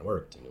 It kind of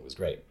worked and it was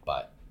great,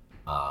 but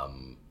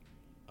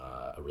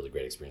a really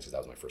great experience because that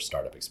was my first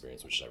startup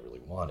experience, which I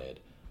really wanted.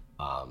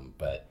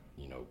 But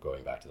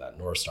going back to that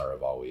North Star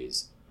of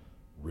always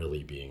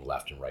really being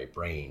left and right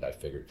brained, I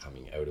figured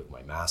coming out of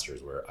my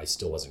master's, where I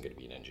still wasn't going to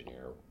be an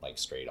engineer like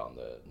straight on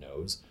the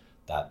nose,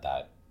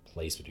 that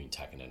place between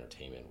tech and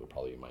entertainment would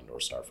probably be my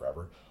North Star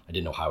forever. I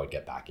didn't know how I'd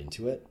get back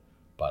into it,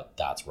 but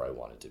that's where I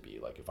wanted to be.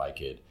 Like, if I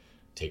could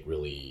take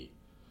really,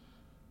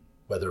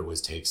 whether it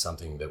was take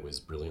something that was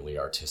brilliantly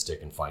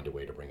artistic and find a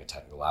way to bring a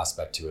technical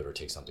aspect to it, or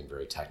take something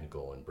very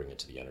technical and bring it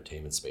to the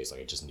entertainment space,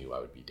 like, I just knew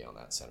I would be down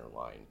that center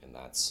line. And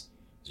that's,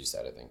 as you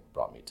said, I think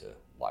brought me to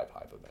Live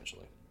Hive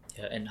eventually.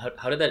 Yeah, and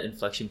how did that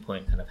inflection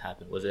point kind of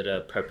happen? Was it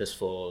a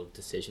purposeful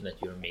decision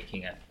that you were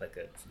making at like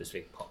a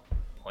specific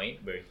point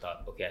where you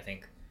thought, okay, I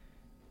think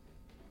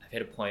I've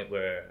hit a point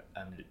where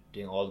I'm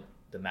doing all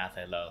the math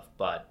I love,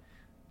 but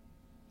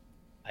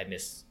I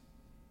miss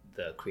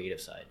the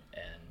creative side,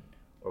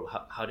 or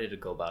how did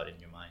it go about in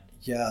your mind?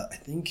 Yeah, I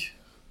think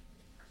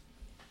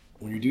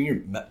when you're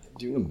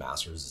doing a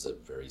master's is a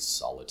very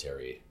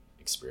solitary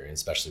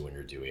experience, especially when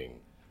you're doing,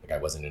 like, I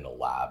wasn't in a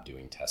lab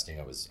doing testing.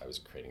 I was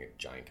creating a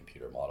giant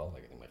computer model.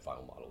 Like, I think my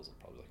final model was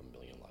probably like 1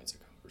 million lines of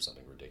code or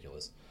something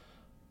ridiculous.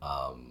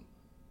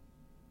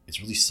 it's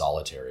really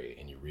solitary,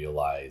 and you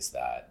realize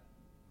that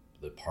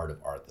the part of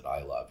art that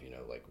I love,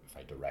 like if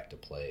I direct a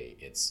play,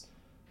 it's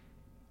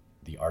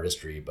the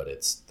artistry, but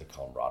it's the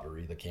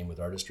camaraderie that came with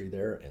artistry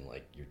there. And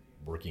like you're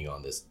working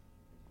on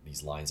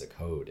these lines of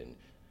code, and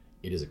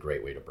it is a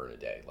great way to burn a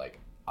day. Like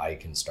I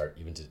can start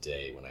even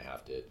today when I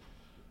have to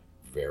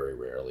very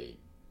rarely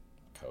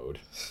code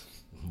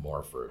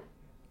more for,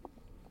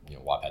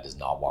 Wattpad does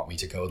not want me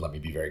to code. Let me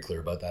be very clear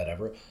about that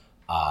ever.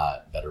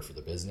 Better for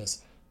the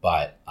business.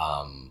 But,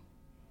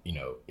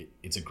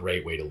 it's a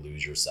great way to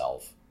lose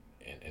yourself.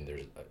 And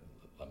there's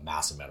a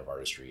massive amount of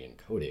artistry in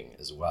coding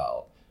as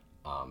well.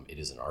 It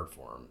is an art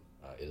form.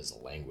 It is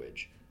a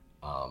language.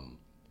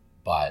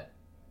 But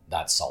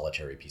that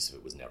solitary piece of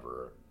it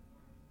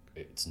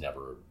it's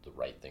never the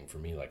right thing for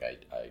me. Like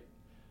I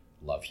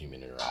love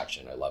human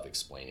interaction. I love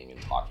explaining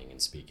and talking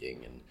and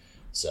speaking. And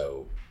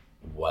so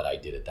what I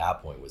did at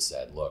that point was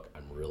said, look,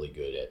 I'm really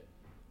good at,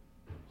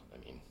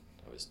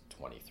 I was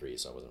 23,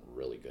 so I wasn't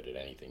really good at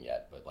anything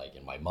yet. But like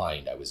in my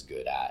mind, I was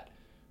good at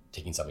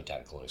taking something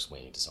technical and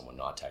explaining it to someone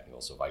not technical.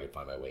 So if I could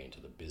find my way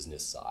into the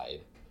business side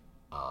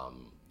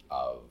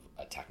of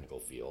a technical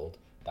field,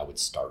 that would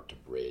start to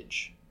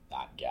bridge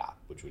that gap,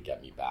 which would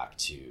get me back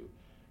to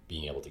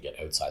being able to get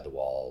outside the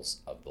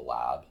walls of the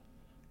lab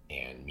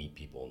and meet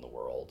people in the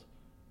world.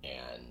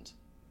 And,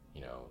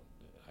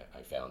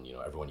 I found,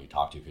 everyone you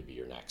talk to could be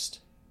your next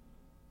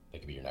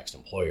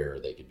employer.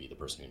 They could be the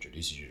person who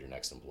introduces you to your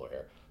next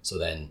employer. So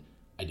then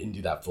I didn't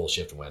do that full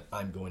shift and went,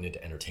 I'm going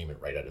into entertainment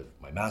right out of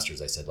my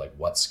master's. I said, like,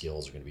 what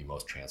skills are going to be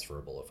most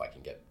transferable if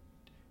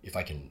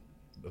I can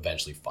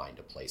eventually find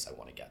a place I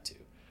want to get to.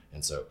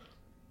 And so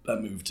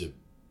that moved to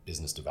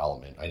business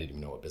development. I didn't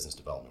even know what business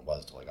development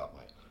was until I got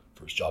my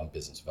first job in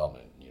business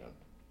development.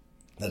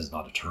 That is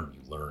not a term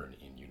you learn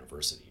in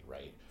university,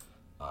 right?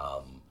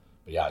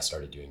 But yeah, I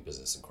started doing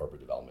business and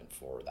corporate development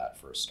for that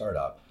first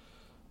startup.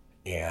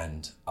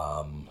 And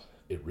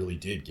it really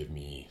did give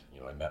me,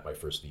 I met my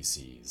first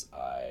VCs.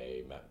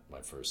 I met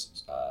my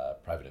first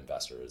private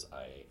investors.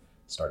 I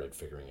started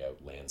figuring out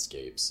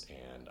landscapes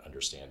and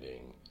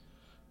understanding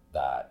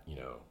that,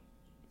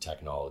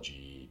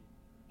 technology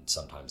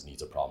sometimes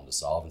needs a problem to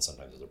solve, and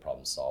sometimes there's a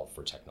problem to solve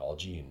for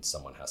technology, and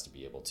someone has to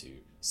be able to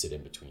sit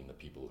in between the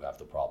people who have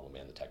the problem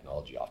and the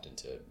technology often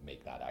to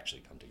make that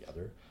actually come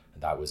together.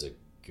 And that was a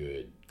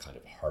good kind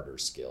of harder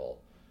skill.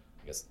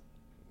 I guess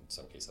in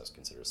some cases that's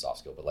considered a soft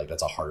skill, but like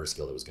that's a harder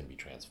skill that was going to be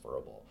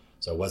transferable.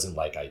 So it wasn't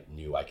like I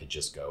knew I could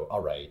just go,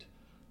 all right,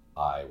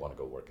 I want to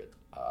go work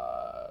at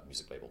a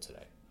music label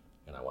today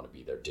and I want to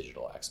be their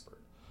digital expert.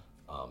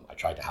 I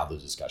tried to have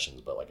those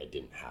discussions, but like I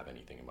didn't have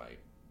anything in my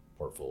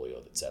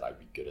portfolio that said I'd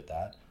be good at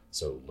that.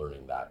 So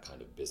learning that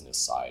kind of business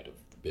side of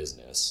the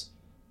business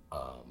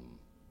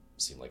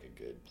seemed like a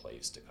good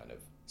place to kind of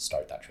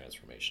start that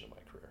transformation in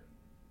my career.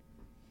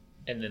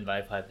 And then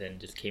Live Hive then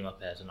just came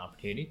up as an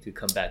opportunity to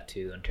come back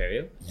to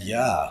Ontario?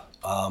 Yeah.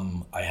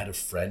 I had a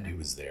friend who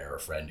was there, a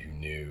friend who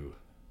knew,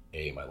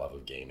 my love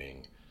of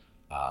gaming,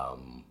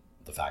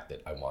 the fact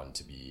that I wanted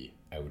to be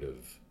out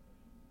of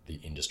the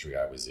industry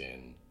I was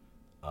in,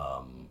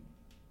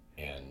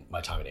 and my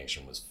time at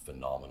Angstrom was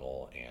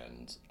phenomenal,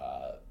 and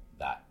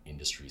that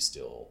industry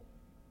still,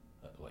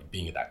 like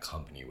being at that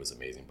company was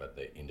amazing, but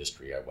the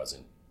industry I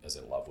wasn't as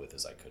in love with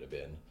as I could have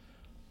been.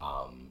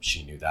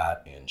 She knew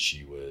that, and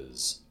she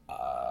was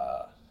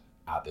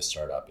at this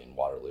startup in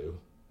Waterloo.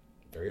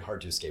 Very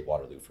hard to escape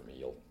Waterloo for me.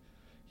 You'll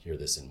hear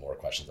this in more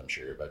questions I'm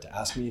sure you're about to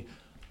ask me.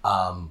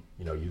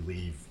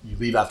 You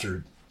leave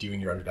after doing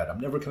your undergrad.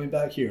 I'm never coming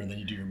back here. And then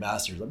you do your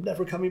master's. I'm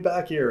never coming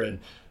back here. And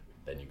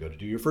then you go to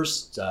do your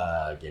first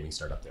gaming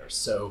startup there.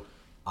 So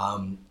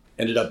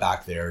ended up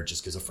back there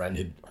just because a friend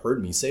had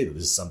heard me say that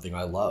this is something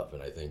I love.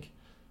 And I think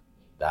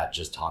that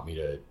just taught me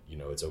to,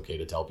 it's okay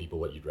to tell people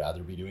what you'd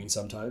rather be doing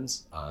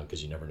sometimes,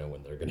 because you never know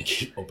when they're going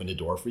to open a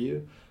door for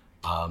you.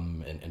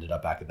 And ended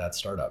up back at that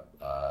startup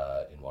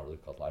in Waterloo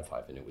called Live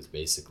Hive. And it was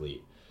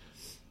basically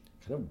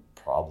kind of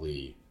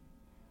probably,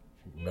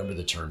 remember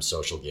the term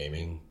social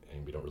gaming,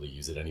 and we don't really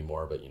use it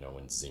anymore, but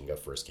when Zynga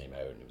first came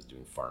out and it was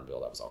doing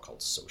Farmville, that was all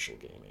called social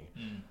gaming.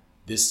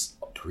 This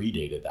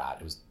predated that.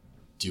 It was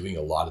doing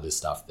a lot of this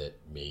stuff that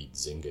made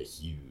Zynga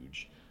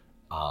huge,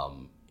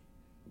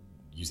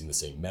 using the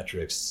same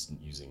metrics,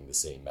 using the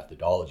same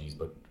methodologies,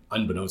 but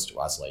unbeknownst to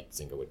us, like it's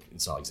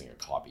not like Zynga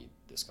copied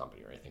this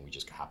company or anything. We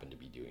just happened to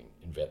be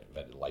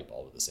invented light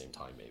bulb at the same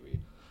time, maybe.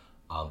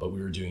 But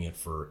we were doing it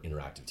for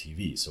interactive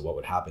TV. So what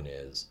would happen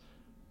is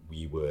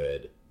we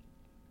would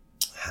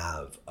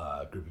have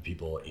a group of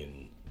people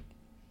in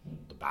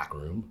the back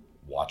room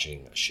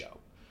watching a show.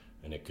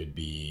 And it could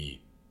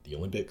be the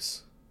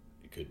Olympics,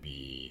 it could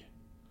be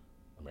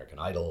American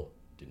Idol,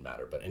 didn't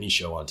matter, but any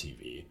show on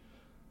TV.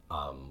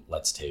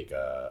 Let's take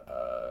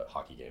a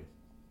hockey game.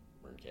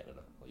 We're in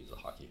Canada, I'll use a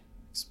hockey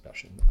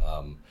expression.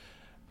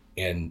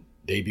 And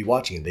they'd be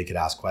watching and they could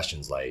ask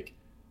questions like,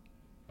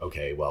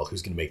 okay, well,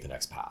 who's going to make the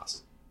next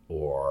pass?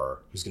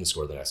 Or who's going to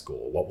score the next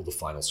goal? What will the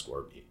final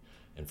score be?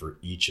 And for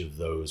each of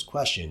those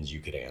questions, you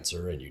could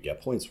answer and you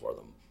get points for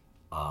them.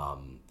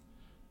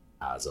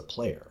 as a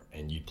player,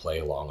 and you'd play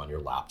along on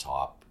your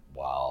laptop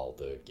while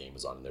the game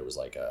was on. And there was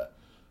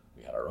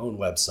we had our own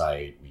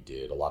website. We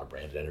did a lot of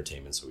branded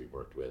entertainment. So we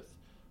worked with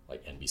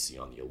like NBC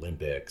on the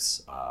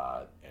Olympics,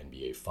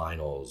 NBA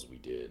Finals. We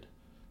did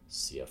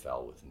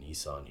CFL with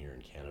Nissan here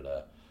in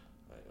Canada,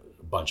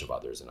 a bunch of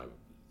others. And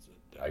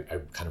I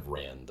kind of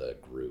ran the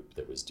group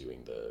that was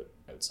doing the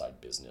outside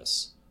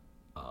business,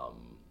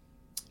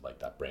 like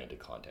that branded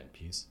content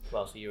piece.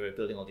 Wow, so you were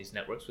building all these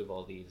networks with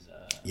all these,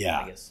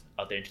 Yeah. I guess,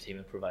 other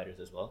entertainment providers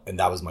as well? And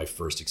that was my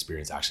first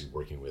experience actually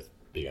working with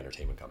big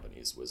entertainment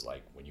companies, was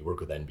like when you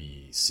work with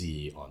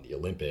NBC on the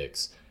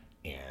Olympics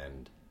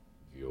and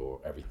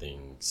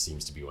everything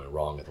seems to be going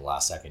wrong at the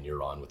last second,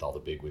 you're on with all the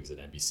big wigs at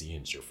NBC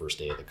and it's your first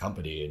day at the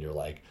company and you're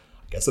like,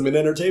 I guess I'm in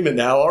entertainment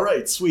now. All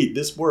right, sweet,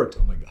 this worked.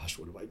 Oh my gosh,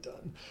 what have I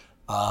done?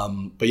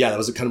 But yeah, that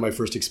was kind of my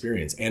first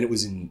experience. And it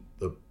was in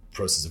the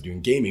process of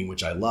doing gaming,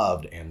 which I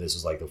loved. And this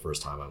was like the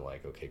first time I'm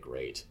like, okay,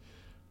 great.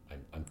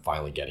 I'm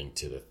finally getting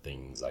to the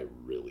things I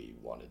really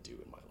want to do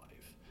in my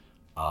life.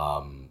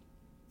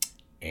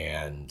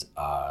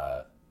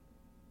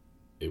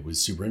 It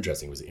was super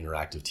interesting. It was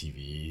interactive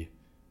TV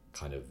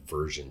kind of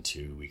version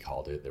 2, we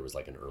called it. There was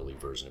like an early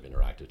version of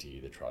interactive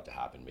TV that tried to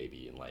happen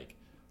maybe in like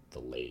the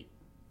late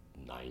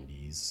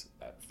 90s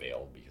that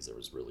failed because there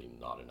was really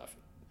not enough.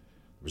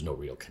 There was no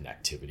real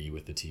connectivity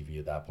with the TV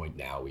at that point.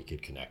 Now we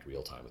could connect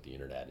real time with the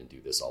internet and do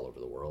this all over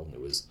the world. And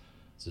it was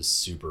a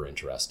super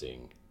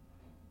interesting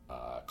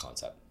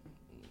concept.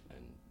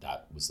 And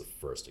that was the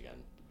first,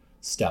 again,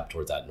 step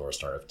towards that North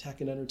Star of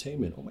tech and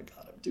entertainment. Oh my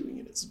God, I'm doing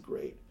it. It's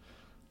great.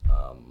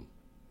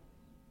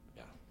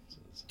 Yeah.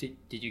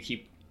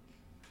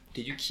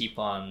 Did you keep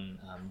on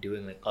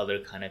doing like other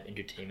kind of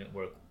entertainment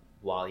work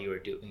while you were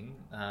doing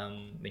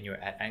when you were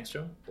at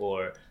Angstrom,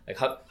 or like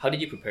how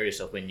did you prepare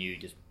yourself when you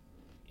just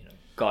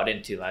got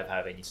into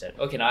LiveHive and you said,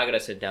 okay, now I gotta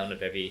sit down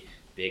with every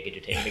big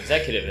entertainment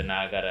executive and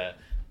now I gotta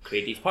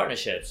create these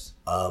partnerships?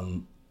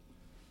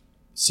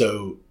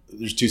 So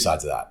there's two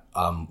sides of that.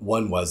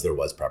 One was there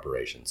was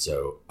preparation.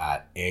 So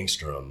at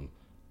Angstrom,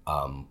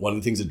 one of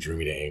the things that drew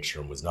me to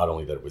Angstrom was not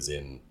only that it was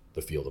in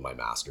the field of my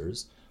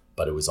master's,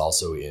 but it was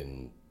also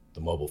in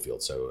the mobile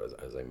field. So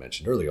as I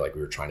mentioned earlier, like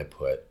we were trying to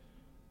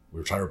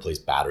replace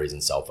batteries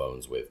in cell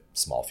phones with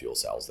small fuel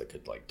cells that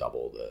could like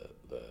double the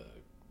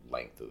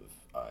length of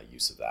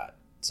use of that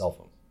cell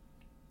phone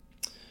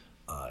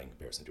in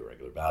comparison to a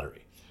regular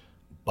battery.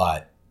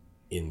 But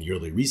in the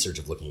early research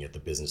of looking at the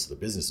business of the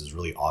business, it was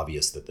really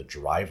obvious that the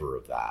driver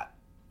of that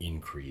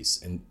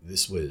increase, and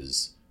this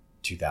was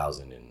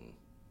 2000 and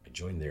I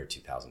joined there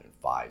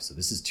 2005. So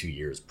this is 2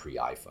 years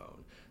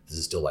pre-iPhone. This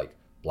is still like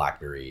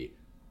BlackBerry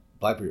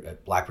and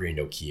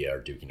Nokia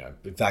are duking out.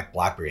 In fact,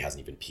 BlackBerry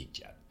hasn't even peaked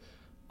yet.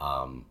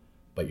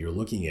 But you're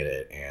looking at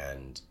it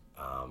and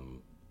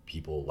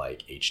people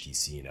like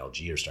HTC and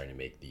LG are starting to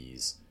make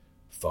these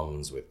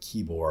phones with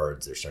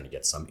keyboards. They're starting to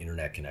get some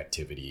internet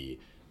connectivity.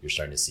 You're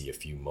starting to see a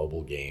few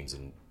mobile games,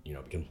 and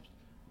it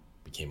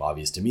became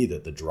obvious to me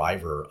that the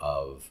driver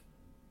of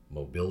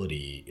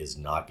mobility is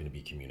not going to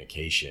be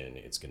communication.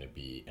 It's going to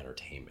be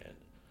entertainment.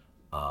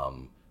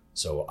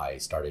 So I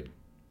started,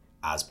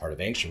 as part of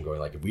Angstrom, going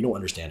like, if we don't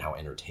understand how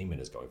entertainment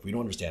is going, if we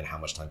don't understand how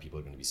much time people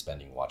are going to be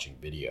spending watching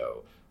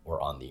video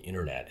or on the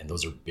internet, and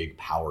those are big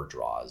power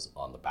draws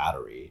on the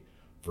battery,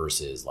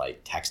 versus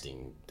like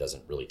texting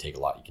doesn't really take a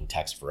lot. You can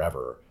text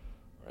forever,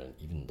 and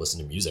even listen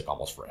to music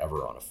almost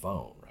forever on a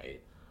phone,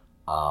 right?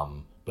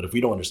 But if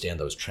we don't understand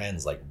those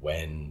trends, like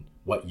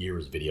what year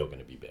is video going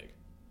to be big?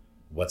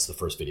 What's the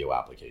first video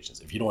applications?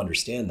 If you don't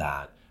understand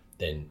that,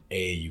 then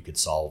you could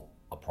solve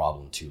a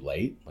problem too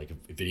late. Like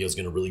if video is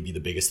going to really be the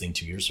biggest thing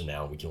 2 years from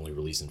now, and we can only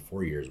release in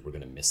 4 years, we're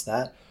going to miss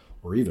that.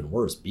 Or even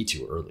worse, be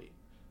too early.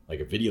 Like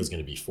if video is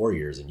going to be 4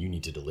 years and you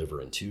need to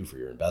deliver in 2 for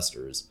your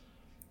investors,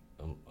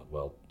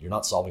 well, you're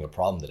not solving a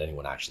problem that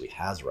anyone actually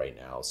has right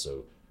now.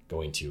 So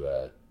going to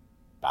a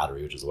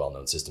battery, which is a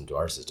well-known system, to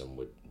our system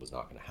was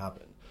not going to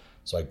happen.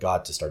 So I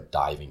got to start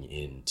diving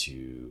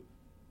into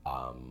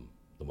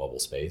the mobile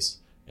space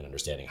and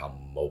understanding how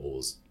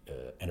mobile's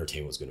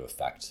entertainment was going to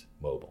affect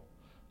mobile.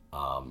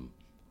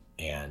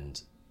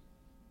 And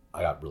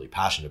I got really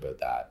passionate about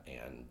that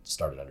and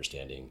started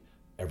understanding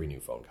every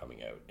new phone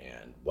coming out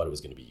and what it was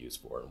going to be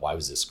used for, and why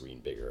was this screen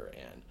bigger,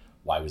 and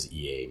why was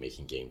EA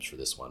making games for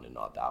this one and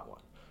not that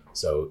one.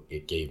 So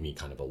it gave me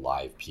kind of a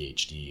live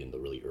PhD in the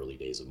really early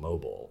days of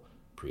mobile,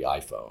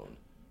 pre-iPhone.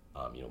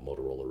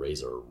 Motorola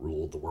Razr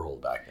ruled the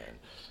world back then.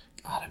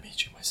 God, I'm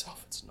aging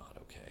myself. It's not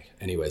okay.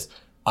 Anyways,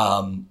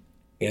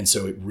 and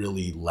so it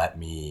really let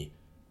me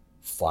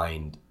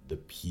find the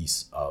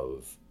piece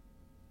of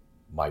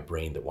my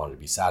brain that wanted to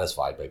be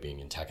satisfied by being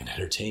in tech and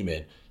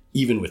entertainment,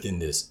 even within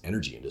this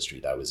energy industry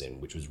that I was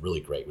in, which was really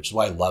great, which is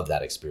why I love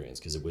that experience,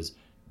 because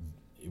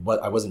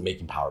I wasn't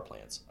making power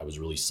plants. I was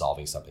really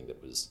solving something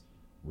that was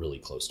really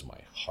close to my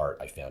heart,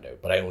 I found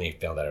out. But I only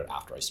found that out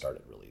after I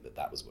started, really,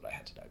 that was what I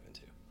had to dive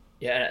into.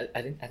 Yeah,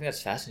 I think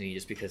that's fascinating,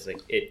 just because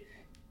like it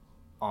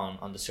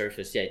on the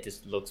surface, it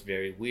just looks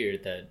very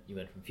weird that you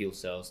went from fuel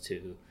cells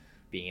to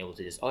being able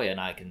to just,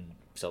 now I can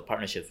sell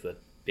partnerships with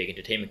big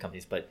entertainment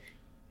companies, but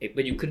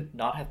you could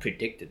not have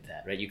predicted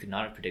that, right? You could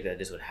not have predicted that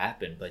this would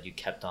happen, but you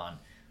kept on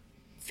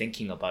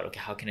thinking about, okay,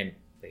 how can I,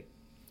 like,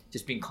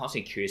 just being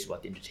constantly curious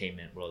about the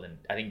entertainment world. And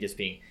I think just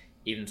being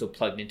even so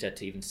plugged into it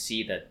to even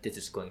see that this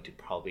is going to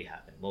probably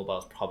happen. Mobile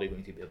is probably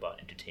going to be about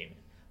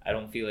entertainment. I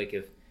don't feel like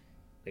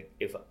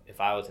if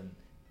I was in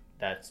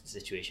that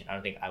situation, I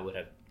don't think I would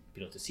have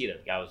been able to see that.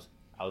 Like,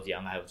 I was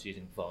young, I was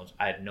using phones.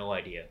 I had no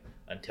idea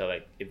until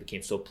like it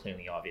became so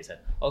plainly obvious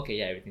that, okay,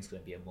 yeah, everything's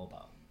going to be a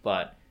mobile.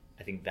 But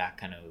I think that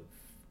kind of,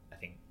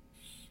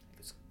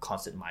 this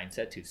constant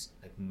mindset to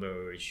like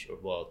merge or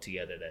weld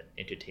together that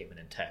entertainment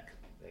and tech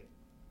like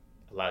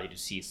allow you to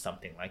see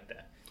something like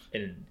that.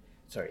 And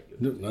sorry,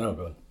 no,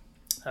 go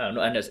ahead.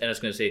 No, and I was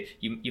going to say,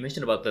 you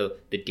mentioned about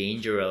the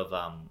danger of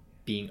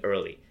being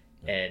early,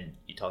 and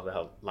you talked about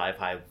how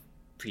LiveHive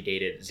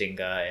predated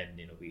Zynga, and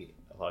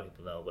a lot of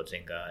people know about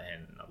Zynga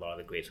and a lot of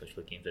the great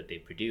social games that they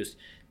produced.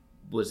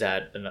 Was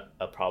that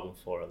a problem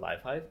for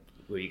LiveHive?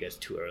 Were you guys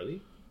too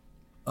early?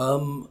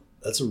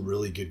 That's a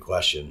really good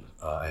question.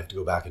 I have to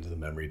go back into the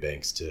memory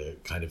banks to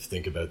kind of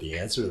think about the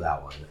answer to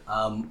that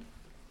one.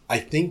 I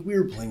think we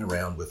were playing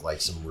around with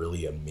like some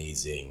really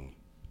amazing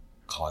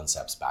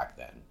concepts back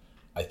then.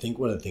 I think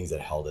one of the things that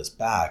held us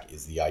back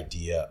is the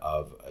idea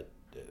of,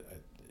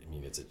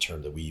 it's a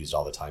term that we used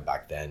all the time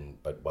back then,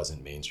 but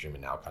wasn't mainstream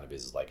and now kind of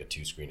is like a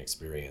 2-screen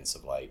experience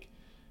of like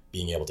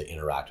being able to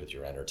interact with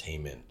your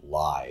entertainment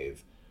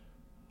live.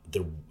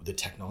 The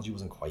technology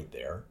wasn't quite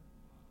there.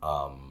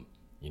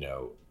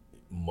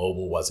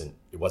 Mobile wasn't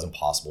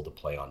possible to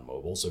play on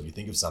mobile. So if you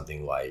think of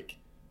something like,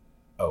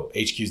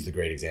 HQ is the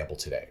great example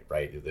today,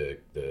 right? The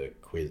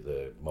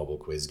mobile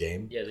quiz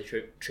game. Yeah, the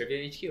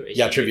Trivia HQ. Or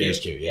yeah, Trivia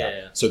HQ.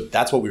 Yeah. So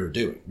that's what we were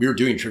doing. We were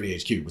doing Trivia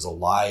HQ. It was a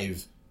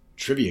live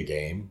trivia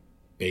game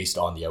based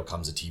on the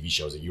outcomes of TV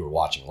shows that you were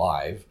watching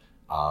live,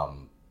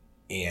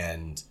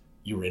 and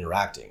you were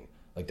interacting.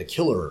 Like the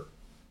killer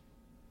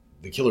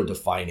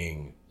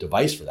defining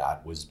device for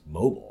that was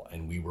mobile,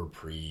 and we were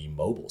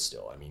pre-mobile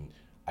still.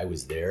 I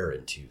was there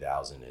in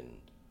 2000 and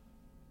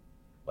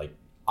like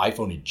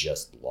iPhone had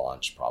just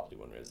launched probably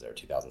when I was there,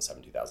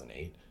 2007,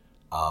 2008.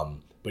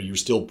 But you were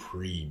still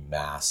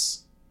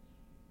pre-mass,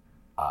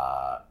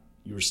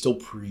 you were still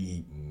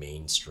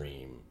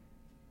pre-mainstream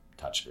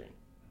touchscreen.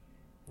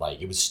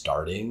 Like it was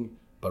starting,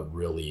 but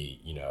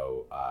really,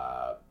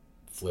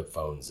 flip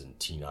phones and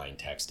T9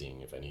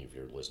 texting, if any of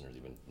your listeners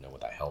even know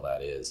what the hell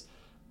that is,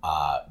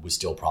 was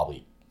still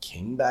probably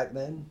queen back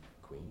then.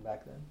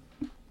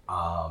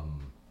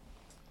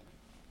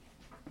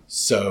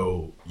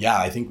 So yeah,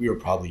 I think we were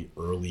probably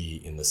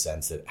early in the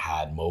sense that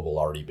had mobile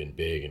already been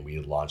big and we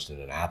had launched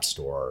in an app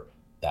store,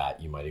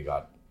 that you might have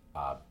got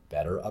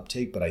better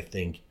uptake. But I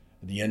think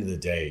at the end of the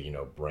day,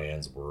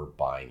 brands were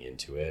buying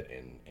into it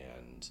and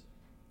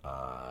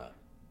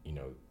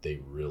they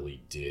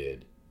really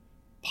did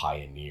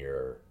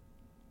pioneer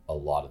a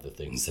lot of the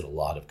things that a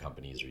lot of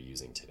companies are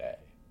using today.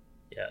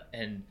 Yeah,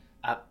 and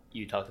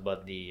you talked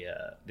about the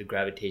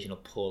gravitational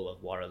pull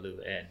of Waterloo,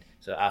 and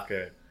so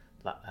after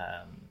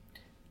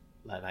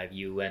LiveHive,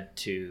 you went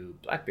to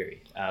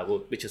BlackBerry,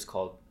 which is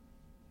called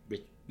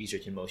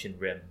Research in Motion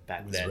RIM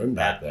back then. RIM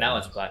back then. Now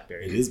it's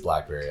BlackBerry. It is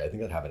BlackBerry. I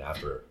think that happened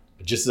after.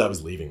 Just as I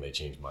was leaving, they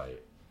changed my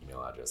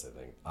email address, I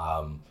think.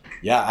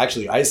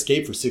 Actually, I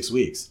escaped for 6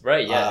 weeks.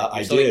 Right, yeah.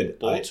 I did.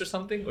 Bolts or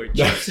something? Or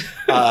chips?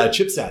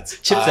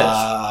 Chipsets.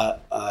 Chipsets.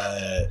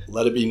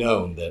 Let it be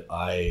known that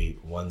I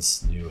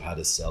once knew how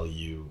to sell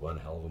you one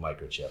hell of a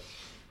microchip.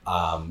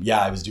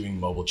 I was doing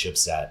mobile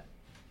chipset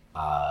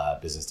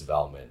business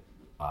development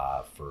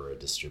for a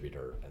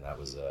distributor, and that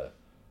was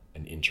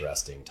an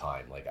interesting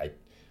time.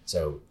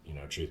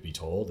 Truth be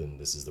told, and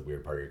this is the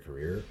weird part of your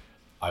career,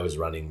 I was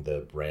running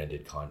the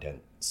branded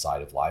content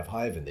side of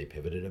LiveHive, and they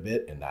pivoted a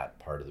bit, and that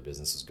part of the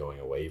business was going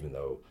away, even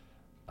though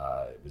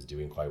it was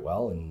doing quite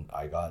well, and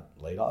I got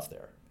laid off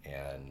there.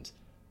 And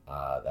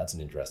that's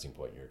an interesting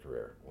point in your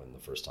career, when the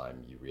first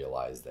time you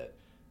realize that,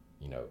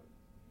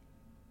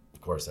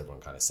 of course,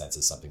 everyone kind of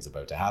senses something's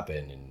about to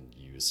happen, and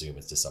you assume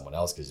it's to someone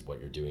else because what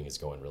you're doing is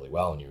going really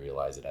well, and you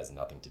realize it has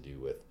nothing to do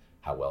with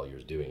how well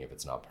you're doing. If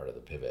it's not part of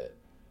the pivot,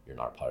 you're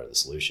not part of the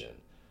solution.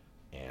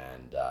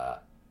 And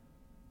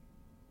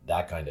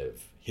that kind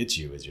of hits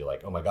you as you're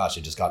like, oh my gosh,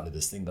 I just got into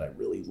this thing that I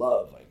really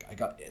love. Like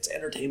it's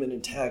entertainment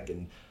and tech,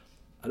 and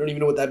I don't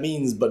even know what that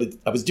means, but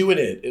I was doing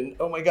it, and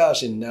oh my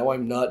gosh, and now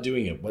I'm not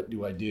doing it. What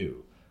do I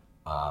do?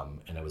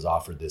 And I was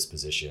offered this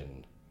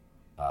position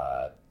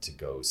to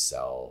go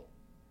sell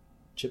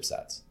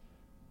chipsets,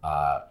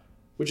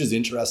 which is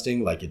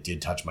interesting. Like it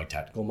did touch my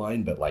technical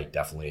mind, but like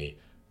definitely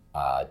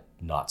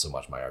not so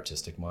much my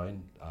artistic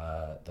mind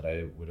that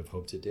I would have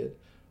hoped it did.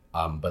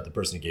 But the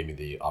person who gave me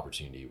the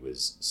opportunity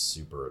was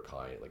super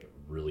kind, like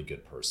a really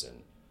good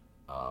person,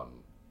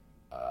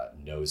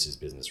 knows his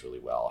business really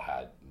well,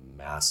 had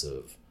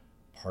massive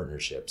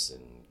partnerships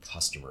and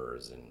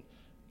customers, and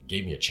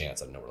gave me a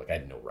chance out of nowhere. Like I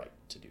had no right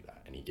to do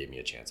that, and he gave me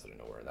a chance out of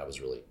nowhere, and that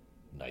was really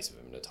nice of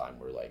him in a time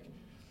where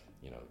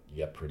you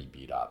get pretty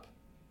beat up.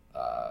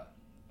 I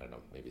don't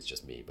know, maybe it's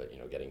just me, but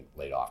getting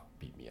laid off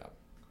beat me up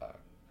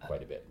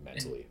quite a bit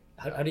mentally.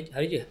 How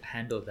did you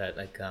handle that?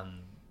 Like,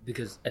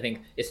 because I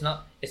think it's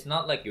not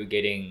like you're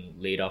getting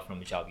laid off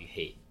from a job you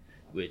hate,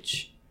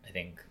 which I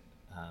think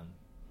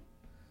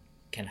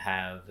can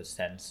have a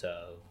sense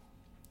of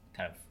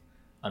kind of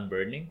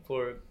unburdening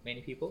for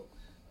many people,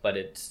 but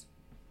it's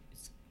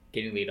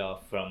getting laid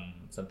off from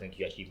something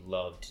you actually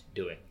loved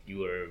doing. You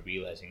were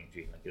realizing a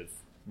dream, like it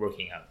was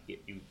working out.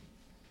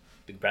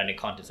 The branding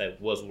content side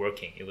was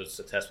working. It was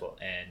successful,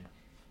 and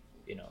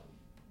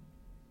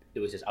it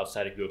was just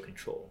outside of your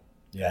control.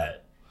 Yeah.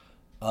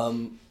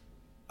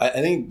 I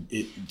think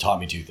it taught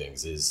me two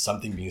things. Is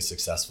something being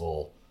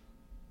successful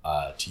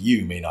to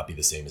you may not be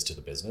the same as to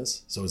the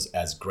business. So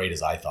as great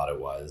as I thought it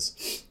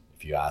was,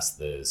 if you asked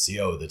the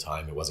CEO at the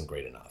time, it wasn't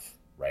great enough,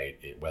 right?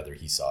 Whether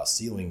he saw a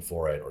ceiling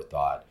for it or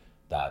thought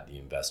that the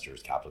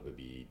investors' capital could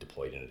be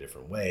deployed in a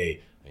different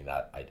way. I mean,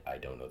 that I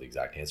don't know the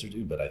exact answer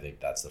to, but I think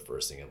that's the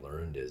first thing I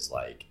learned is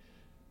like,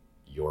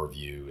 your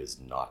view is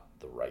not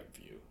the right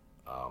view.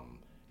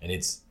 And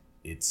it's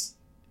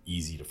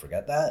easy to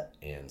forget that.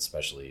 And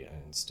especially,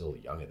 I'm still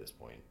young at this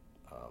point,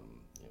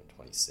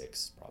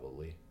 26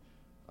 probably,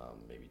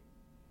 maybe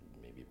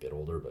a bit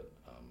older, but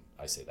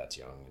I say that's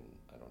young, and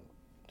I don't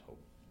hope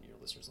your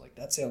listeners are like,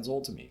 that sounds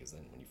old to me, because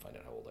then when you find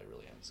out how old I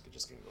really am, it's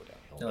just going to go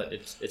downhill. No,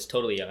 it's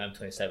totally young. I'm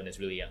 27. It's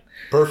really young.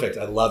 Perfect.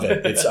 I love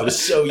it. I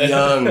was so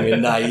young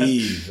and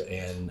naive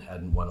and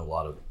hadn't won a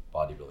lot of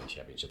bodybuilding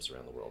championships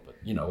around the world, but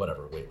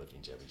whatever,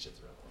 weightlifting championships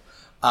around the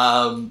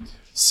world.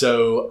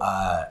 So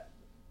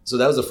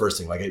that was the first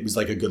thing. Like, it was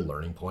like a good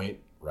learning point,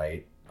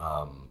 right?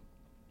 And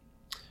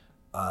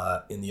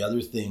the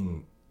other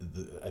thing,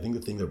 I think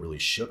the thing that really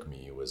shook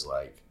me was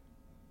like,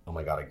 oh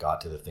my God, I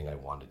got to the thing I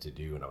wanted to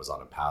do and I was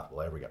on a path.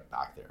 Will I ever get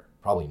back there?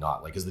 Probably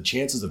not. Like, because the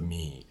chances of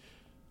me,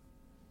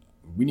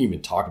 we didn't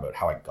even talk about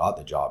how I got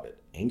the job at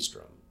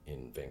Angstrom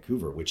in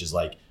Vancouver, which is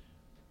like,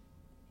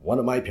 one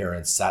of my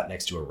parents sat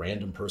next to a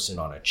random person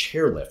on a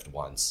chairlift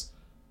once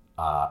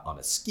on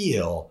a ski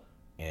hill,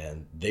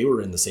 and they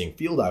were in the same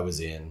field I was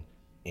in,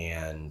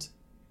 and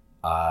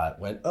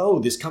went, oh,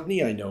 this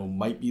company I know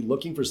might be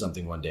looking for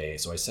something one day.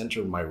 So I sent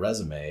her my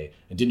resume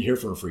and didn't hear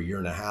from her for a year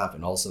and a half.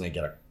 And all of a sudden I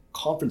get a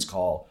conference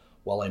call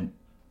while I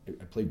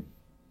play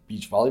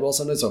beach volleyball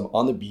sometimes. So I'm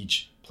on the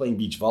beach playing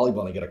beach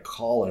volleyball and I get a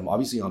call, and I'm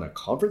obviously on a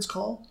conference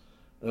call.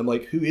 And I'm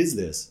like, who is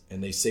this?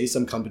 And they say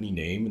some company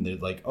name, and they're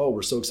like, oh,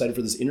 we're so excited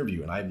for this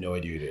interview. And I have no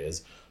idea who it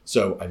is.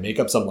 So I make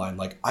up some line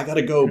like, I got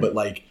to go, but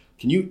like,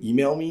 can you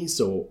email me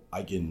so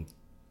I can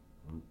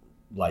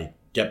like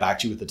get back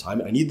to you with the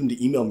time? I need them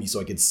to email me so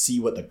I could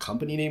see what the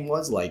company name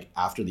was like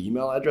after the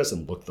email address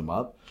and look them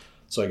up.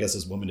 So I guess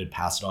this woman had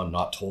passed it on,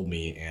 not told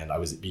me, and I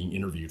was being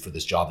interviewed for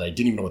this job that I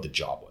didn't even know what the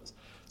job was.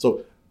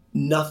 So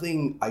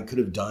nothing I could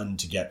have done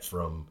to get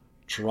from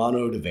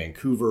Toronto to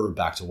Vancouver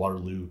back to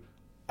Waterloo,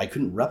 I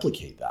couldn't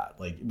replicate that.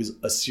 Like, it was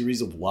a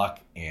series of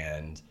luck,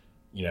 and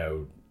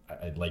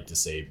I'd like to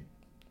say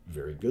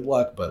very good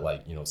luck, but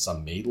like,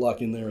 some made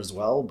luck in there as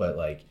well. But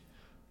like,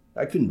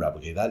 I couldn't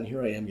replicate that. And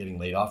here I am getting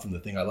laid off from the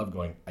thing I love,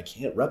 going, I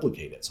can't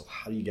replicate it. So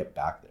how do you get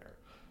back there?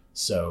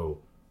 So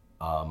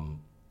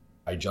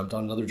I jumped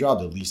on another job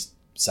that at least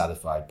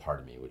satisfied part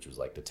of me, which was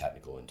like the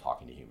technical and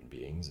talking to human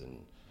beings.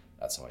 And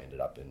that's how I ended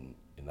up in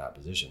that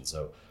position.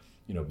 So,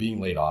 being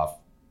laid off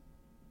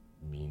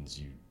means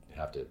you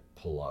have to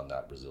pull on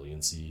that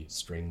resiliency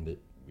string that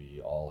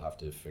we all have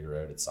to figure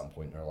out at some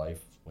point in our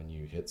life when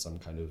you hit some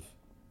kind of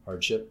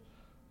hardship.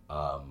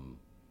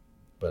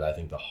 But I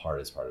think the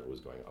hardest part of it was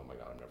going, oh my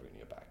God, I'm never going to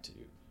get back to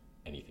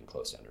anything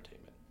close to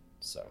entertainment.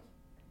 So,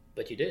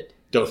 but you did.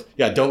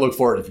 Don't look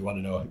for it if you want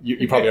to know.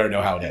 You probably already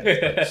know how it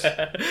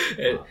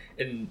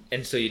ends.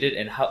 And so you did.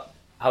 And how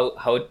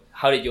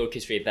did you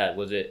orchestrate that?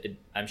 Was it?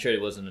 I'm sure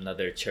it wasn't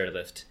another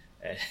chairlift.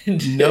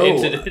 No,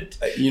 incident.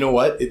 You know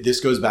what? This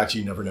goes back to,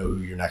 you never know who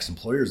your next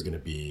employer is going to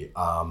be.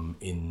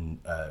 In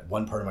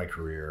one part of my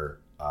career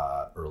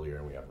earlier,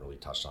 and we haven't really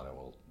touched on it,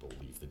 we'll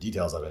leave the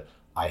details of it.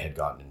 I had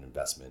gotten an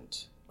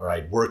investment, or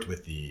I'd worked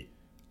with the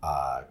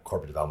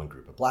corporate development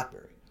group at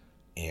BlackBerry,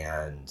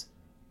 and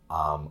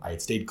I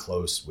had stayed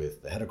close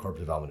with the head of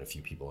corporate development, a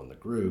few people in the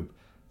group,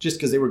 just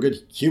because they were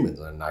good humans.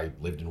 And I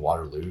lived in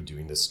Waterloo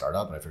doing this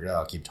startup, and I figured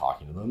I'll keep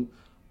talking to them.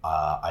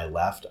 I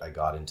left, I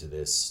got into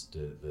the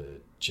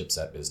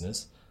chipset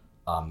business.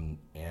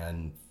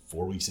 And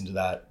 4 weeks into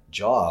that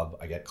job,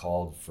 I get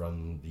called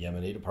from the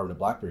M&A department at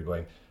BlackBerry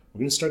going, we're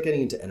going to start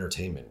getting into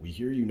entertainment. We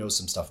hear you know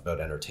some stuff about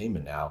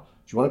entertainment now.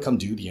 Do you want to come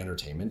do the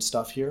entertainment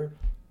stuff here?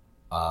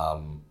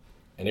 And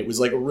it was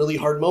like a really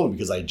hard moment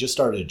because I had just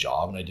started a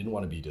job and I didn't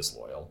want to be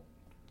disloyal.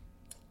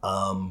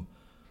 And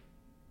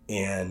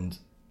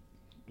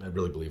I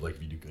really believe, like,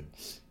 if you do good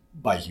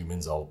by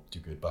humans, I'll do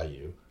good by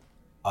you.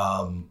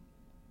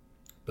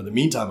 But in the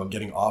meantime, I'm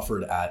getting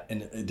offered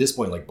and at this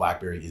point, like,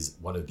 BlackBerry is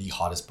one of the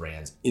hottest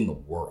brands in the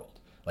world.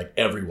 Like,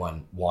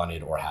 everyone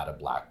wanted or had a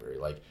BlackBerry.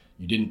 Like,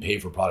 you didn't pay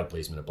for product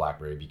placement at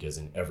BlackBerry because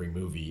in every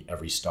movie,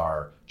 every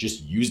star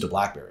just used a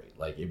BlackBerry.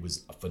 Like, it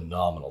was a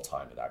phenomenal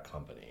time at that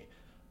company.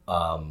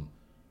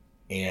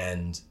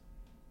 And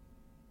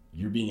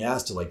you're being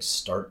asked to, like,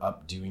 start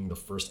up doing the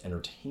first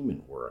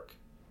entertainment work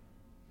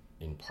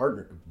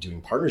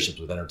doing partnerships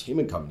with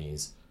entertainment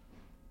companies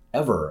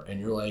ever. And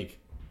you're like,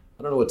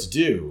 I don't know what to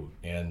do.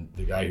 And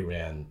the guy who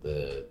ran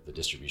the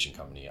distribution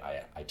company,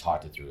 I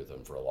talked it through with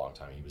him for a long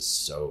time. He was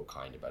so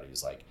kind about it. He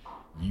was like,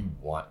 you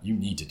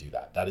need to do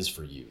that. That is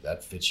for you.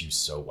 That fits you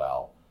so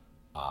well.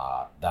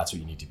 That's what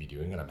you need to be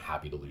doing. And I'm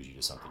happy to lose you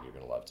to something you're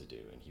going to love to do.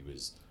 And he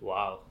was,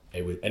 wow.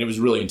 It was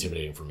really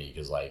intimidating for me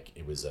because like,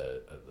 it was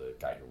the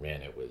guy who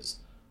ran it was,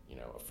 you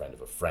know, a friend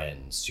of a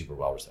friend, super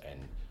well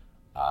respected.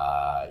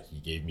 And he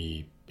gave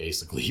me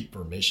basically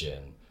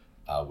permission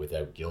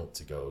without guilt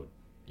to go,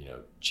 you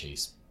know,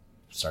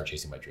 start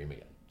chasing my dream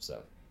again.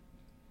 So,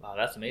 wow,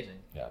 that's amazing.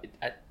 Yeah.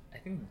 I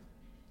think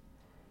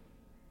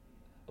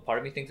a part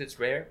of me thinks it's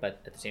rare, but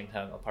at the same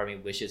time, a part of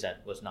me wishes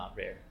that was not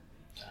rare.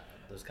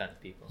 Those kind of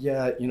people.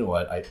 Yeah, you know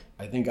what?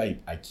 I think I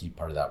keep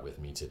part of that with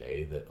me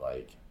today, that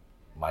like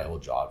my whole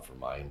job for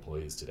my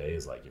employees today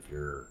is like, if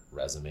your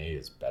resume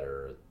is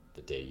better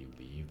the day you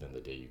leave than the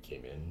day you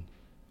came in,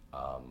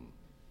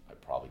 I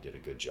probably did a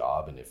good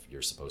job. And if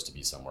you're supposed to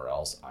be somewhere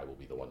else, I will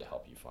be the one to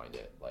help you find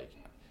it. Like,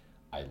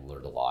 I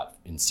learned a lot.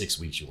 In 6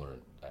 weeks, you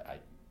learn.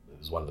 It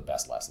was one of the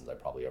best lessons I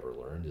probably ever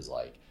learned, is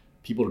like,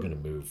 people are going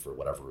to move for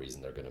whatever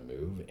reason they're going to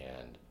move,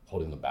 and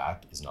holding them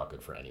back is not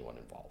good for anyone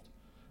involved.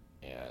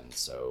 And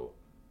so,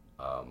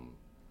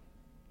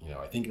 you know,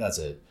 I think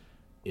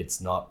it's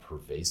not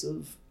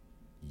pervasive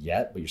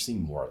yet, but you're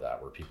seeing more of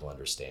that, where people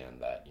understand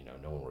that, you know,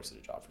 no one works at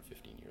a job for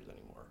 15 years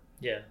anymore.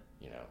 Yeah.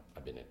 You know,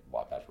 I've been at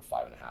Wattpad for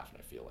 5.5, and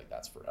I feel like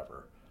that's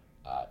forever,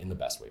 in the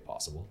best way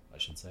possible, I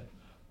should say.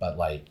 But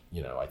like,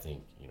 you know, I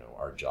think, you know,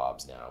 our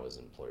jobs now as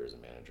employers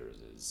and managers,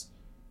 as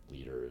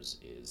leaders,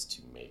 is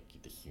to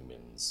make the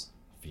humans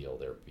feel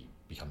they're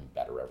becoming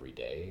better every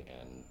day,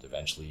 and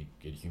eventually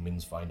good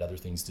humans find other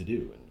things to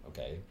do. And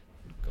okay,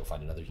 go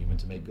find another human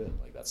to make good.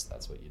 Like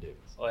that's what you do.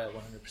 Oh yeah,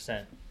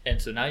 100%.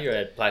 And so now you're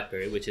at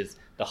BlackBerry, which is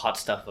the hot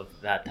stuff of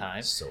that time.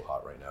 It's so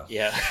hot right now.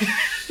 Yeah.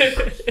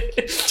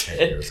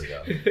 10 years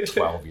ago,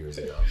 12 years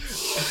ago.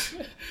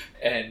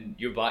 And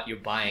you're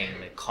buying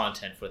like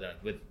content for them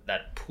with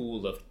that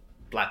pool of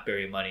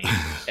BlackBerry money,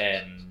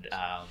 and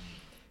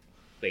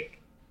like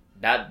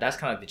that's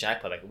kind of like the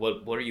jackpot. Like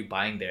what are you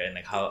buying there, and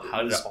like how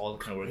did it all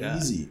kind of work out?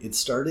 Easy. It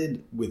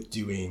started with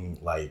doing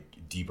like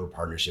deeper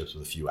partnerships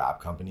with a few app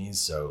companies.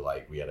 So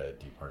like we had a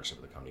deep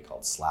partnership with a company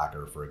called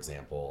Slacker, for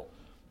example,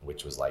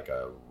 which was like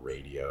a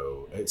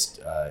radio. It's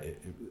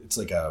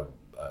like a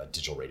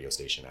digital radio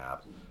station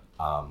app.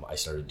 I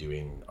started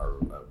doing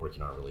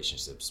working on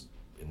relationships,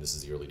 and this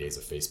is the early days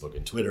of Facebook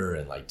and Twitter,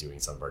 and like doing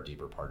some of our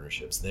deeper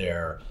partnerships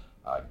there.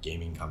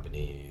 Gaming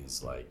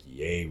companies like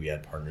EA we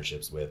had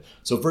partnerships with.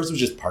 So first it was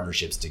just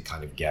partnerships to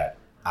kind of get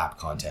app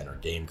content or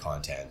game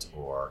content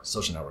or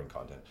social networking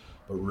content.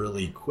 But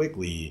really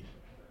quickly,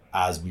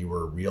 as we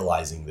were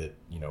realizing that,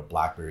 you know,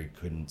 BlackBerry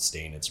couldn't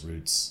stay in its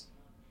roots,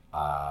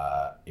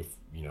 if,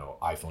 you know,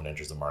 iPhone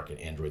enters the market,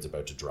 Android's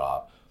about to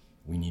drop,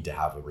 we need to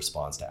have a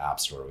response to App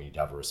Store. We need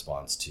to have a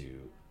response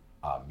to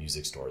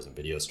music stores and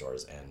video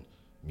stores. And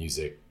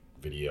music,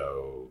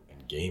 video,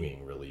 and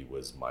gaming really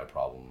was my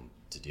problem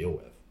to deal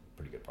with.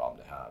 Pretty good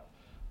problem to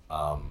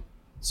have.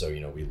 So, you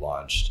know, we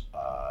launched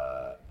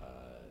a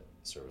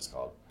service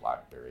called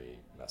BlackBerry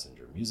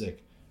Messenger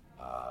Music.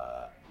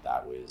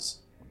 That was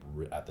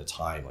at the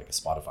time like a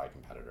Spotify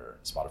competitor.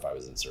 Spotify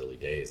was in its early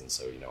days, and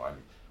so, you know, I'm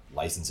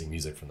licensing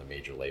music from the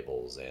major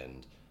labels,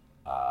 and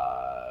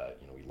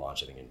you know, we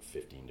launched I think in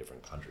 15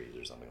 different countries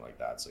or something like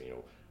that. So, you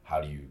know,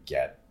 how do you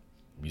get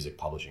music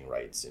publishing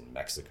rights in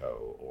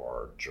Mexico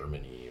or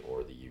Germany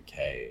or the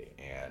UK?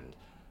 And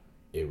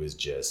it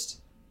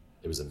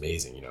was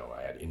amazing. You know,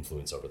 I had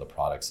influence over the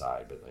product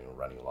side, but, you know,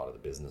 running a lot of the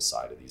business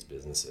side of these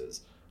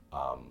businesses,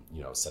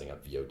 you know, setting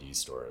up VOD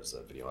stores,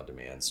 video on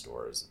demand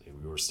stores.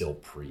 We were still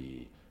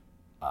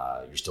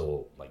you're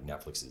still like,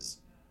 Netflix is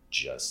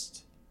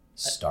just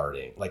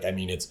starting. Like, I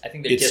mean, I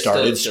think they're just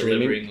still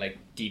delivering like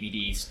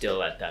DVDs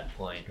still at that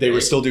point. They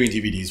were still doing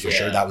DVDs for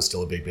sure. That was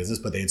still a big business,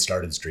 but they had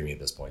started streaming at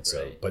this point.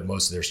 So, but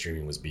most of their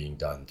streaming was being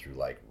done through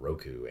like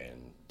Roku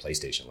and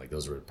PlayStation. Like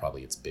those were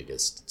probably its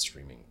biggest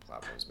streaming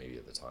platforms maybe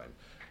at the time.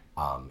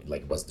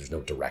 There's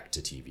no direct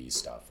to TV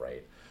stuff,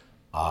 right?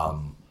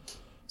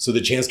 So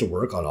the chance to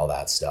work on all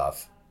that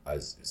stuff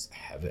is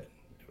heaven.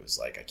 It was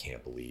like, I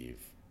can't believe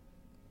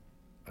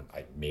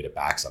I made it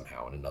back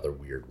somehow in another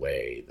weird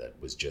way that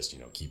was just, you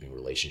know, keeping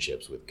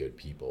relationships with good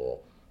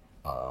people,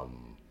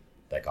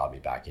 that got me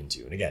back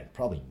into. And again,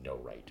 probably no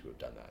right to have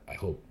done that. I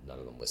hope none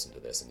of them listen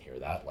to this and hear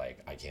that. Like,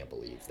 I can't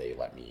believe they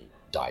let me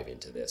dive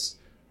into this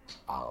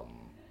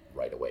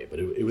right away. But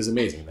it was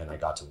amazing. Then I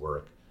got to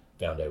work,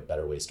 found out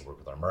better ways to work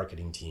with our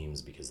marketing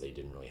teams because they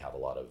didn't really have a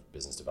lot of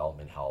business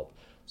development help.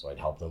 So I'd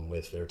help them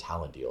with their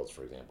talent deals,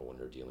 for example, when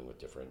they're dealing with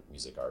different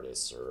music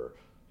artists or,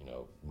 you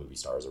know, movie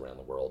stars around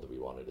the world that we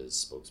wanted as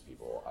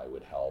spokespeople. I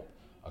would help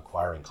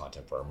acquiring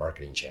content for our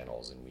marketing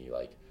channels. And we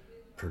like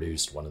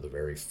produced one of the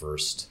very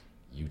first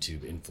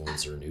YouTube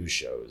influencer news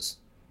shows.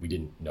 We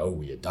didn't know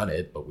we had done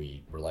it, but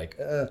we were like,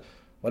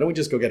 why don't we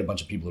just go get a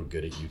bunch of people who are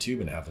good at YouTube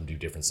and have them do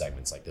different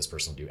segments? Like this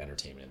person will do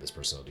entertainment, and this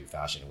person will do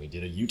fashion. And we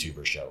did a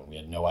YouTuber show, and we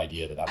had no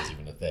idea that was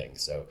even a thing.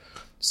 So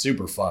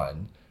super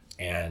fun.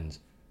 And,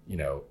 you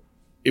know,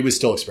 it was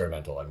still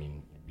experimental. I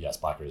mean, yes,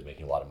 BlackBerry was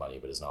making a lot of money,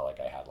 but it's not like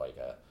I had like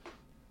a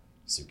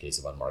suitcase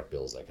of unmarked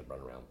bills I could run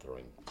around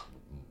throwing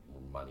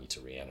money to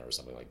Rihanna or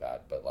something like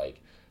that. But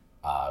like,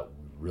 we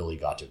really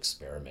got to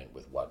experiment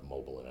with what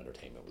mobile and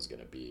entertainment was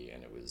going to be.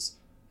 And it was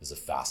a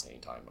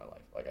fascinating time in my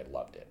life. Like I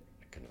loved it.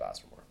 I couldn't have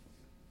asked for more.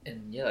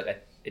 And yeah,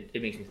 like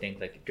it makes me think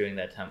like during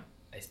that time,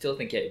 I still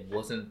think it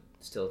wasn't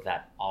still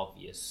that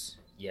obvious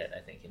yet. I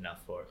think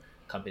enough for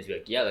companies to be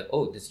like, yeah, like,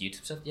 oh, this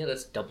YouTube stuff, yeah,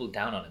 let's double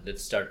down on it.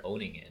 Let's start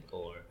owning it,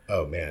 or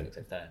oh man, things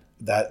like that.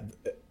 That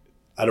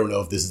I don't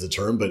know if this is a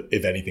term, but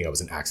if anything, I was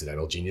an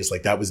accidental genius.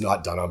 Like that was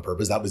not done on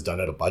purpose. That was done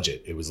at a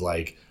budget. It was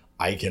like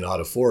I cannot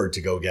afford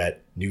to go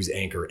get news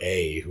anchor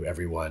A, who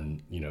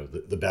everyone, you know,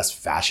 the best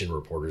fashion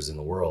reporters in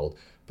the world,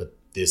 but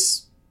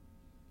this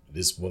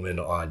woman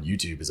on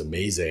YouTube is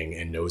amazing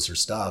and knows her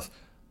stuff.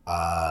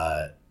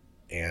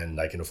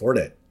 And I can afford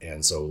it.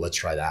 And so let's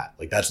try that.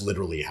 Like that's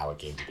literally how it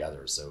came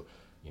together. So,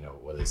 you know,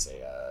 what do they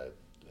say?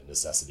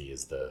 Necessity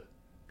is the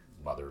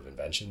mother of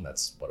invention.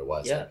 That's what it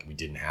was. Yeah. Like we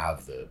didn't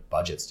have the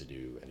budgets to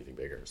do anything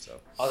bigger. So.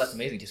 Oh, that's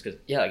amazing. Just because,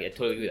 yeah, like, I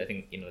totally agree. I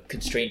think, you know,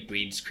 constraint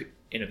breeds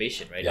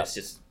innovation, right? Yeah. It's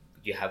just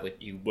you have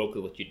what you work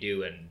with, what you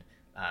do, and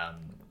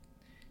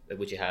like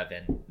what you have,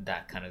 and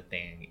that kind of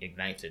thing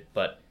ignites it.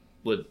 But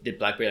did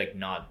BlackBerry like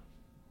not?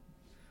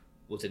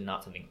 Was it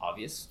not something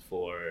obvious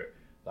for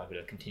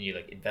BlackBerry to continue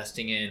like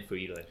investing in, for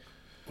you to like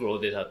grow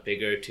this out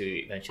bigger to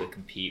eventually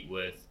compete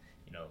with,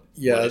 you know,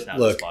 what is now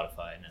look,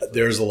 Spotify and Netflix?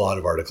 There's a lot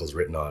of articles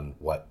written on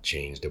what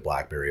changed at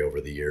BlackBerry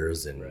over the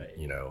years, and Right.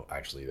 you know,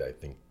 actually, I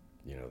think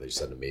you know they just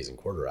had an amazing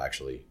quarter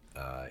actually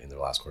in their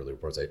last quarterly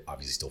reports. I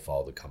obviously still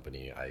follow the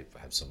company. I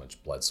have so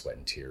much blood, sweat,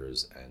 and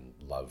tears and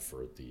love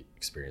for the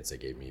experience they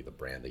gave me, the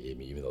brand they gave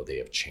me, even though they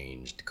have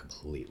changed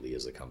completely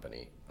as a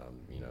company.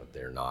 You know,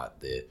 they're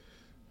not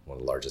one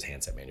of the largest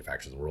handset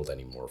manufacturers in the world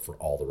anymore for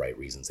all the right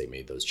reasons. They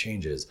made those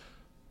changes.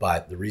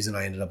 But the reason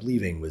I ended up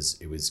leaving was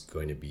it was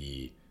going to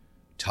be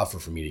tougher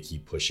for me to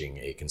keep pushing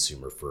a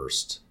consumer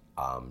first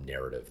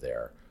narrative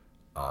there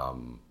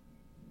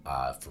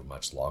for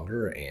much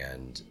longer.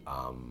 And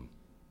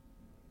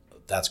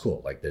that's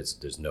cool. Like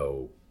there's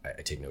no,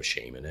 I take no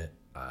shame in it.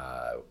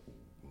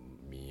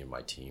 Me and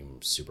my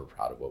team super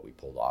proud of what we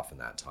pulled off in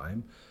that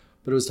time,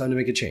 but it was time to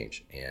make a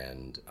change.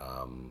 And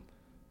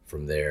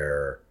from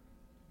there,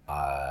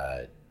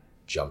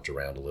 jumped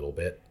around a little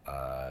bit,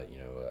 you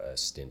know, a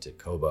stint at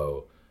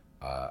Kobo,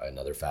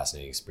 another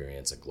fascinating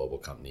experience, a global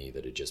company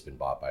that had just been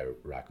bought by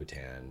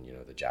Rakuten, you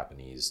know, the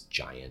Japanese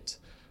giant,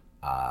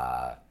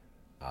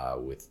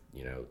 with,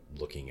 you know,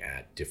 looking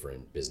at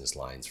different business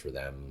lines for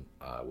them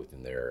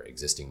within their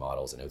existing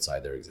models and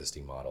outside their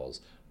existing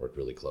models. Worked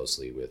really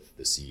closely with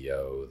the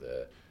CEO,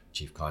 the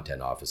chief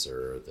content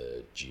officer,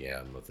 the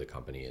GM of the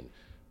company, and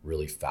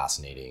really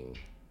fascinating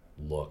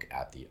look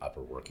at the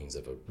upper workings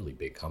of a really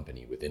big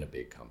company within a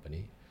big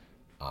company.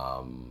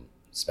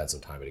 Spent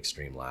some time at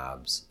Extreme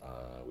Labs,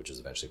 which was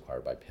eventually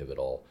acquired by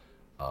Pivotal,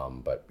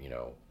 but you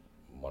know,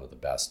 one of the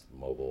best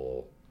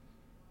mobile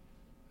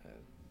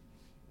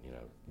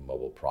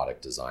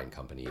product design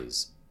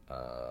companies,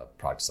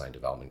 product design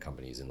development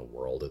companies in the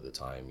world at the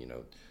time. You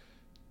know,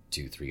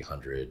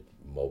 200-300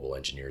 mobile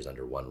engineers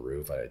under one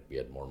roof. We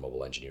had more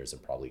mobile engineers than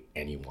probably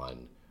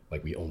anyone.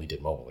 Like we only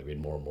did mobile. Like we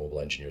had more mobile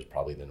engineers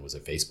probably than was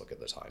at Facebook at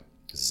the time.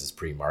 Because this is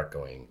pre-Mark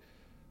going,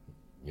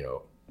 you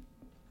know,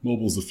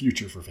 mobile's the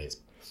future for Facebook.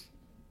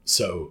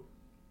 So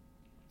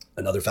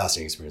another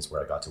fascinating experience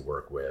where I got to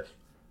work with,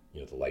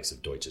 you know, the likes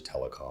of Deutsche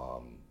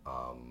Telekom.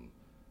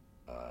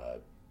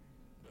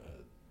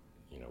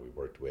 You know, we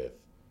worked with,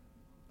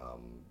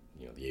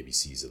 you know, the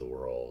ABCs of the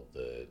world,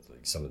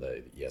 some of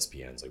the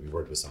ESPNs. Like we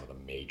worked with some of the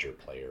major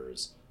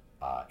players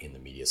in the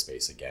media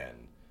space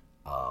again.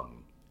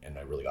 And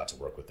I really got to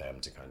work with them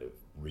to kind of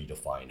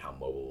redefine how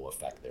mobile will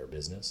affect their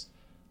business,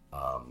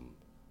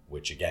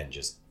 which again,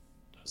 just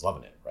I was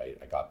loving it, right?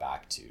 I got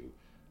back to,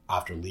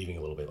 after leaving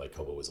a little bit, like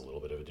Kobo was a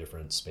little bit of a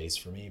different space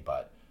for me,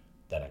 but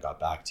then I got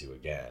back to,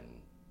 again,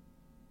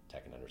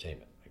 tech and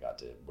entertainment. I got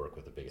to work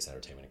with the biggest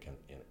entertainment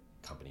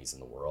companies in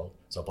the world.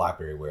 So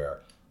BlackBerry,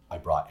 where I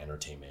brought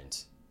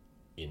entertainment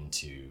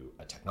into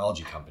a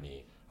technology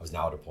company, I was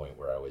now at a point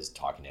where I was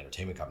talking to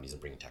entertainment companies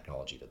and bringing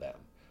technology to them.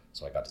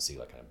 So I got to see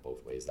like kind of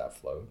both ways that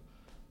flowed.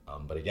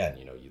 But again,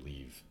 you know, you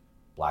leave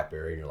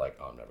BlackBerry and you're like,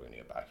 oh, I'm never going to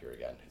get back here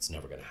again. It's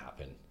never going to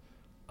happen.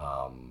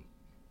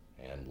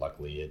 And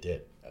luckily it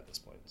did at this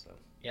point. So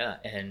yeah,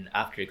 and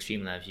after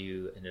Extreme Labs,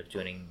 you ended up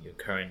joining your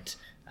current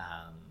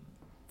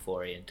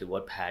foray into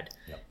Wattpad.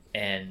 Yep.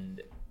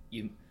 And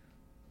you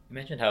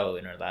mentioned how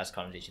in our last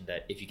conversation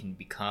that if you can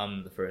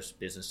become the first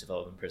business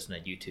development person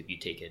at YouTube, you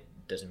take it.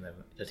 Doesn't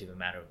even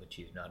matter what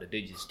you know how to do,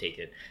 you just take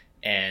it.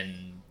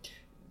 And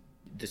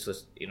this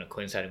was, you know,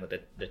 coinciding with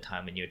the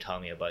time when you were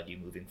telling me about you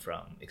moving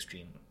from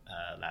Extreme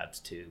Labs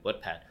to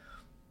Wattpad.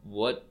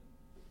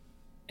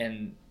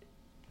 And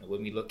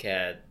when we look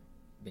at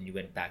when you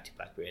went back to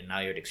BlackBerry, and now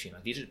you're at Extreme.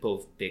 Like, these are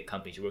both big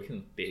companies. You're working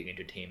with big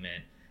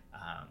entertainment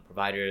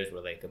providers.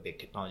 We're like a big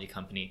technology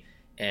company,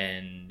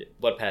 and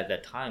Wattpad at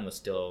that time was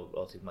still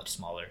relatively much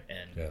smaller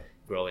and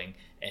growing.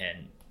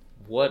 And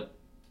what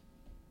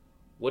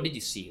did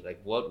you see? Like,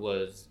 what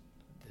were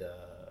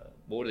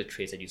the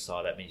traits that you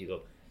saw that made you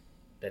go,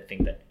 that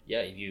think that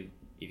if you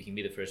can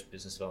be the first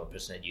business development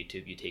person at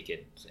YouTube, you take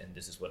it, and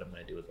this is what I'm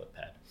going to do with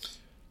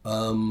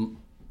Wattpad?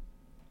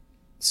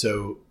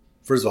 So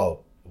first of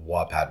all,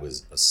 Wattpad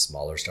was a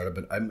smaller startup,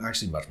 but I'm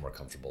actually much more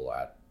comfortable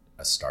at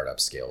a startup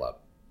scale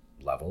up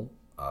level.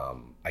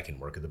 I can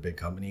work at a big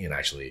company, and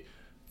actually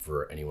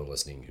for anyone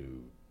listening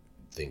who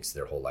thinks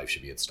their whole life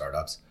should be at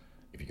startups,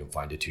 if you can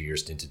find a 2-year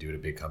stint to do at a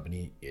big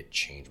company, it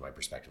changed my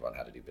perspective on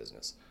how to do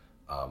business.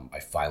 I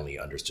finally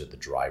understood the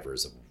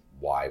drivers of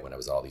why, when I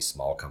was at all these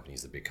small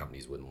companies, the big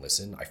companies wouldn't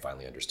listen. I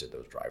finally understood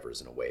those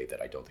drivers in a way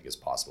that I don't think is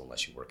possible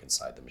unless you work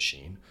inside the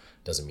machine.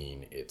 Doesn't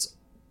mean it's,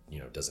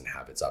 doesn't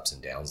have its ups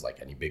and downs like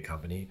any big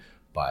company,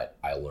 but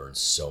I learned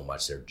so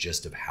much there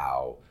just of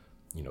how,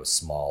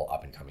 small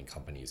up and coming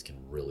companies can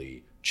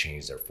really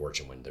change their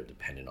fortune when they're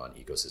dependent on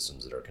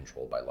ecosystems that are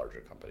controlled by larger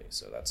companies.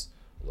 So that's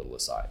a little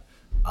aside.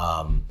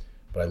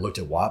 But I looked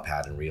at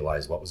Wattpad and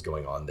realized what was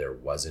going on there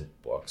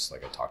wasn't books,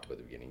 like I talked about at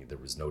the beginning. There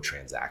was no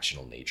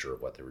transactional nature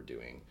of what they were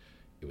doing.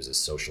 It was a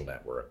social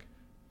network,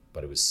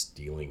 but it was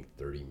stealing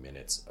 30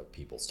 minutes of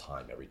people's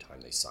time every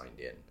time they signed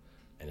in.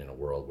 And in a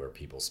world where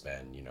people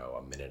spend,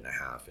 a minute and a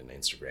half in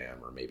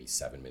Instagram or maybe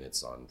 7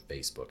 minutes on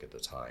Facebook at the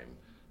time,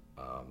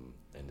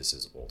 and this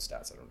is old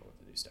stats. I don't know what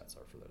the new stats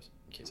are for those,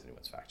 in case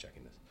anyone's fact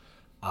checking this.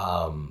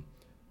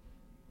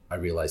 I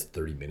realized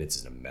 30 minutes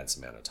is an immense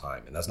amount of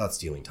time. And that's not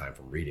stealing time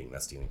from reading.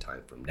 That's stealing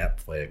time from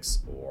Netflix,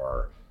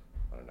 or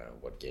I don't know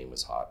what game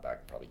was hot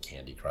back, probably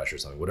Candy Crush or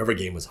something. Whatever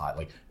game was hot,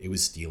 like, it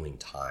was stealing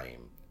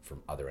time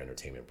from other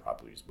entertainment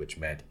properties, which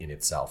meant in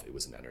itself it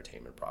was an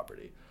entertainment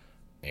property.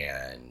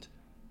 And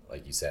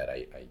like you said,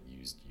 I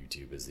used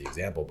YouTube as the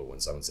example, but when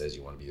someone says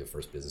you want to be the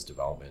first business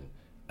development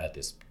at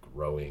this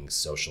growing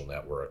social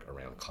network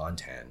around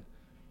content,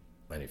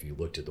 and if you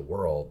looked at the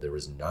world, there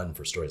was none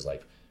for stories.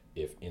 Like,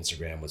 if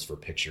Instagram was for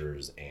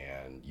pictures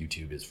and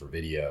YouTube is for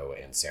video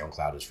and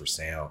SoundCloud is for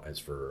sound, as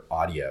for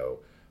audio,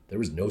 there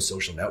was no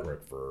social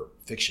network for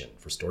fiction,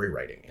 for story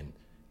writing. And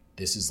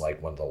this is like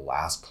one of the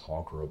last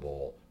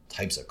conquerable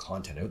types of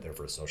content out there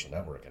for a social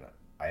network. And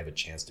I have a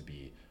chance to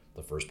be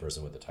the first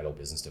person with the title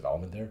business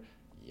development there.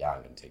 Yeah,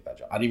 I'm going to take that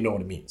job. I don't even know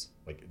what it means.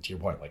 Like, to your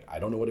point, like, I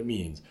don't know what it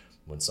means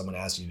when someone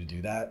asks you to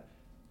do that.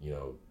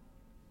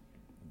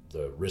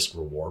 The risk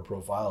reward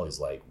profile is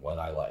like what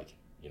I like.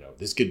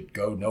 This could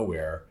go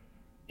nowhere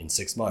in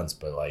 6 months,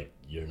 but like,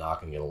 you're not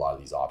going to get a lot of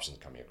these options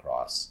coming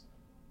across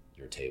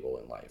your table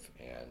in life.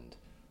 And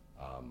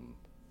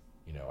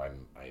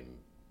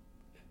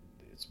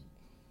it's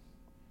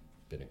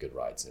been a good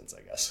ride since,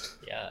 I guess.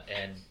 Yeah.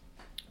 And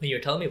when you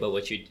were telling me about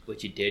what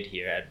you did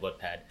here at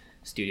Wattpad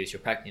Studios, you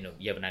have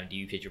an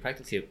IMDb page, you're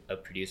practically a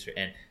producer,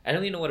 and I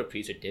don't even know what a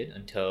producer did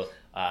until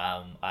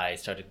I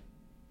started.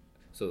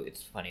 So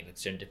it's funny, like,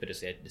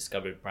 serendipitously, I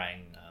discovered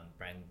Brian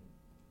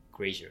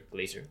Glazer.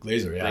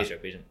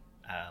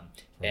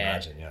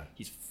 Imagine, yeah.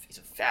 He's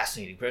a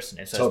fascinating person,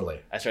 and so totally.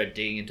 I started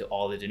digging into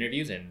all his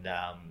interviews, and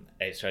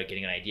I started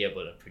getting an idea of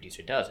what a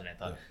producer does, and I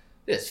thought,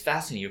 this is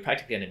fascinating. You're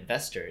practically an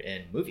investor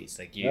in movies.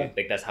 Like,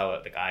 like, that's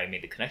how I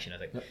made the connection. I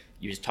was like,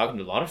 you're just talking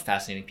to a lot of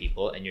fascinating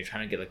people, and you're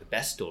trying to get like the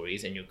best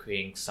stories, and you're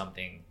creating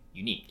something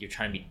unique. You're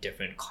trying to be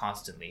different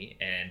constantly,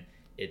 and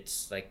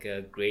it's like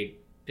a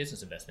great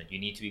business investment. You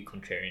need to be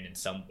contrarian in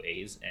some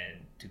ways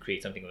and to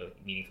create something with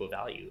meaningful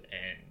value.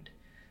 And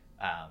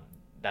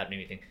that made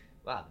me think,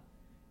 wow,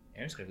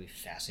 Aaron's got a really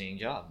fascinating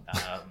job.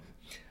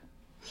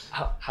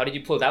 How did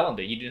you pull that one?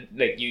 You didn't,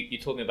 like, you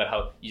told me about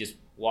how you just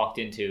walked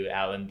into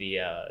Alan, the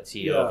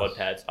CEO of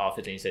Wattpad's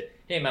office, and you said,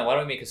 hey man, why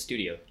don't we make a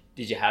studio?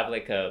 Did you have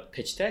like a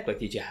pitch deck? Like,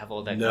 did you have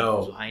all that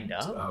lined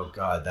up? Oh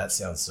God, that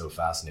sounds so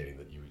fascinating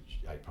that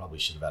I probably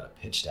should have had a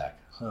pitch deck.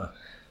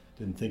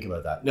 Didn't think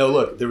about that. No,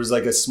 look, there was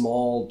like a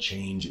small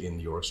change in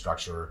the org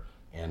structure,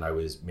 and I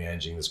was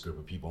managing this group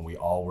of people, and we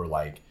all were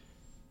like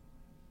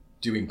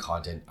doing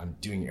content. I'm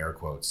doing air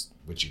quotes,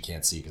 which you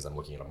can't see because I'm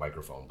looking at a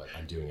microphone, but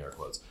I'm doing air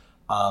quotes.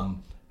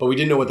 But we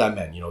didn't know what that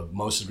meant.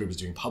 Most of the group was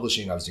doing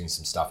publishing. I was doing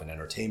some stuff in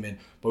entertainment,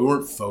 but we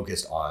weren't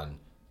focused on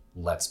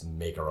let's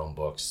make our own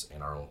books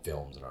and our own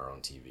films and our own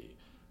TV.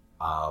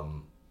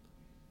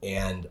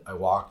 And I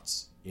walked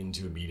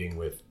into a meeting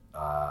with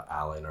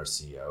Alan, our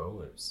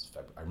CEO.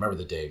 I remember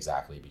the day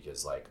exactly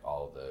because, like,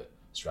 all of the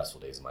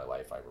stressful days of my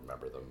life, I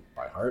remember them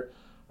by heart.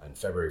 On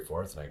February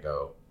 4th, and I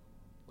go,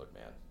 look,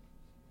 man,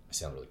 I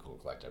sound really cool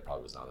and collected. I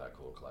probably was not that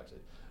cool and collected.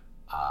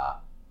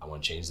 I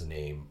want to change the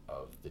name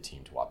of the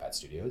team to Wattpad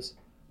Studios,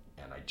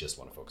 and I just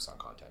want to focus on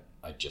content.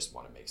 I just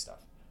want to make stuff.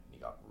 And he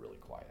got really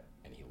quiet,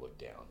 and he looked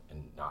down.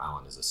 And now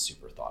Alan is a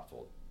super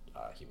thoughtful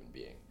human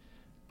being,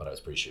 but I was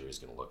pretty sure he was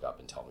going to look up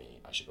and tell me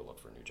I should go look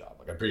for a new job.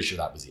 Like, I'm pretty sure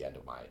that was the end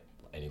of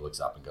and he looks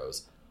up and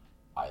goes,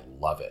 I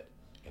love it.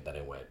 And then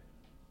I went,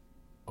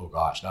 oh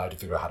gosh, now I have to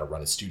figure out how to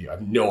run a studio. I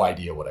have no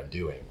idea what I'm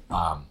doing.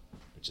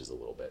 which is a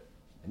little bit,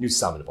 I knew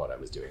some of what I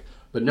was doing.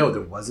 But no,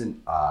 there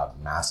wasn't a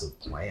massive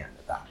plan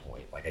at that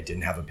point. Like I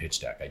didn't have a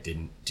pitch deck. I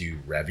didn't do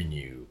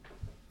revenue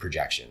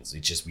projections.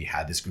 It's just we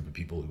had this group of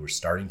people who were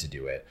starting to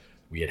do it.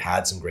 We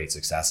had some great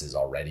successes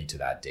already to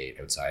that date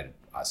outside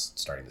us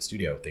starting the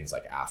studio. Things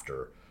like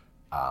After,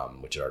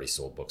 which had already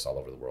sold books all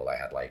over the world. I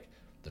had like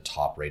the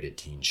top rated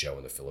teen show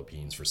in the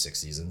Philippines for 6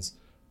 seasons.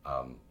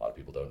 A lot of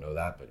people don't know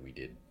that, but we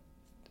did,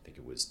 I think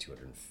it was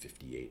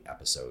 258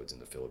 episodes in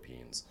the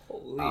Philippines,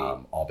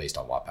 all based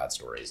on Wattpad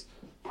stories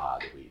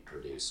that we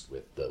produced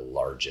with the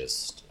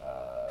largest,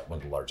 one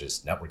of the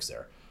largest networks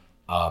there.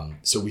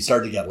 So we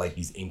started to get like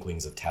these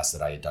inklings of tests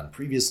that I had done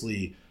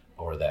previously,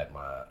 or that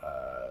my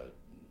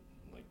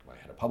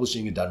head of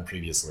publishing had done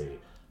previously.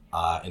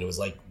 And it was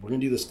like, we're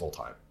going to do this full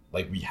time.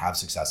 Like we have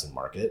success in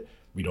market.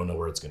 We don't know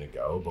where it's going to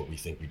go, but we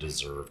think we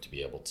deserve to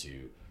be able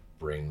to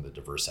bring the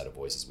diverse set of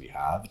voices we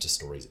have to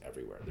stories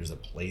everywhere. There's a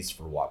place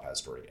for Wattpad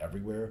story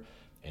everywhere.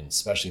 And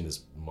especially in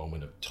this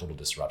moment of total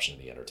disruption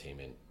in the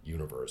entertainment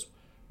universe,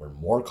 where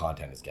more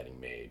content is getting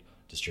made,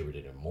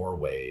 distributed in more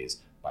ways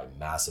by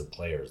massive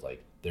players,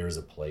 like there is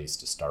a place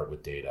to start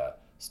with data,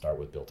 start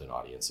with built-in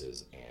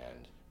audiences,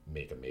 and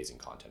make amazing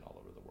content all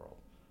over the world.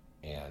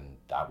 And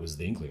that was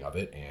the inkling of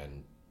it.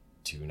 And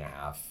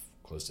 2.5,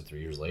 close to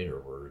 3 years later,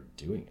 we're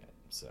doing it.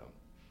 So.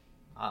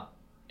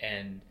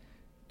 And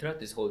throughout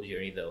this whole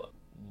journey, though,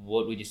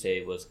 what would you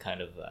say was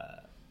kind of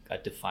a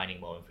defining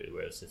moment for you,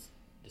 where it was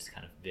this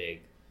kind of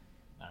big,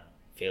 I don't know,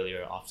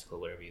 failure, obstacle,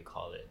 whatever you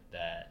call it,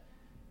 that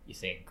you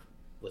think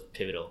was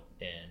pivotal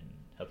in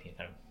helping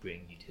kind of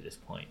bring you to this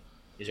point?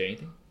 Is there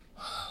anything?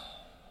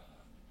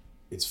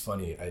 It's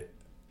funny.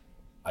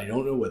 I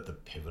don't know what the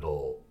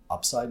pivotal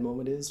upside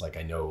moment is. Like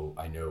I know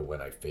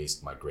when I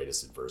faced my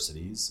greatest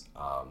adversities,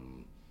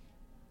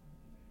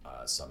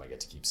 some I get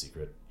to keep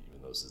secret,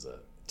 even though this is a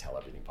tell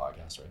everything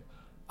podcast, right?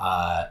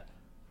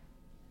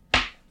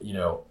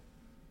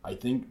 I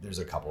think there's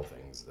a couple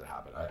things that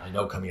happened. I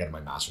know coming out of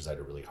my master's, I had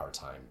a really hard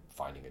time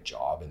finding a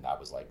job, and that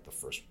was like the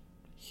first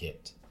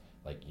hit.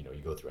 Like, you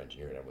go through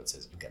engineering and everyone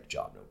says, you get a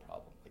job, no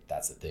problem. Like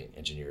that's the thing.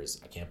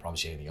 Engineers, I can't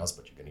promise you anything else,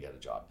 but you're going to get a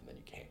job, and then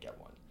you can't get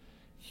one.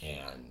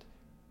 And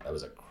that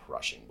was a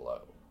crushing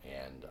blow.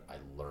 And I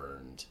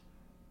learned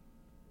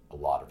a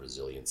lot of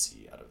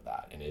resiliency out of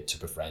that. And it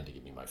took a friend to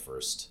give me my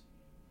first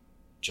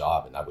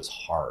job, and that was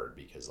hard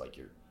because like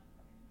you're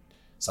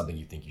something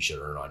you think you should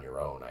earn on your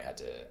own. I had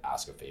to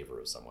ask a favor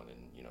of someone,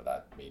 and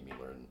that made me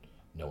learn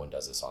no one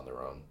does this on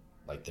their own.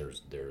 Like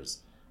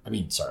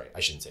I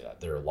shouldn't say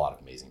that. There are a lot of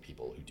amazing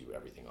people who do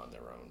everything on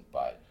their own,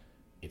 but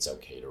it's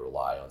okay to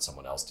rely on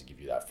someone else to give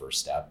you that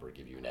first step or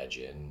give you an edge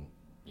in,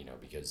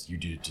 because you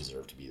do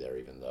deserve to be there,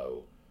 even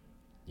though,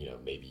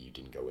 maybe you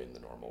didn't go in the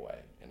normal way.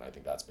 And I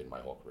think that's been my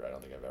whole career. I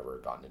don't think I've ever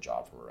gotten a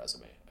job from a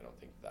resume. I don't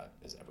think that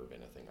has ever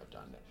been a thing I've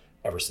done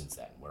ever since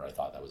then, where I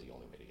thought that was the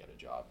only way to get a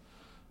job.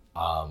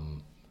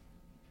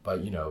 But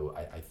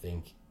I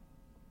think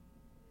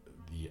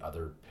the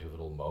other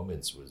pivotal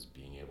moments was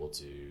being able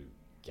to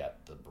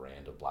get the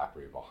brand of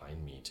BlackBerry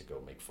behind me to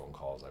go make phone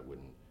calls I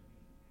wouldn't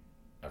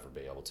ever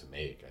be able to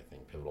make. I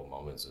think pivotal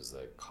moments was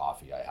the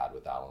coffee I had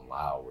with Alan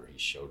Lau, where he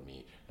showed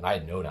me, and I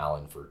had known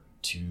Alan for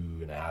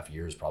 2.5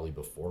 years, probably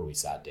before we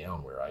sat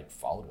down, where I'd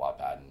followed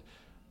Wattpad, and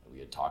we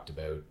had talked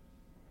about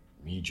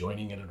me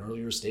joining at an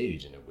earlier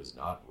stage, and it was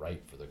not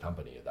right for the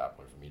company at that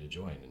point for me to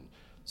join. And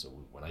so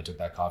when I took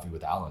that coffee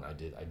with Alan, I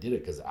did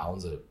it because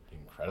Alan's an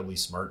incredibly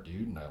smart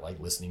dude, and I like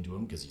listening to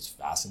him because he's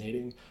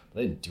fascinating.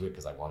 But I didn't do it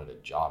because I wanted a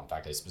job. In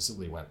fact, I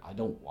specifically went, I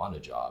don't want a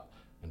job.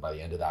 And by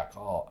the end of that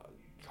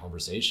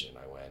conversation,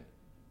 I went,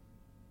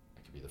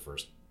 I could be the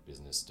first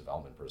business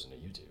development person at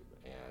YouTube.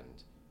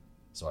 And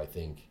so I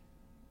think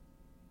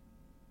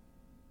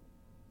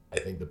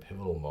the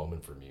pivotal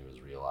moment for me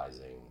was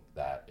realizing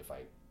that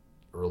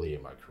early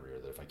in my career,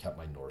 that if I kept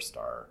my North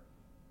Star,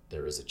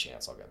 there is a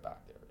chance I'll get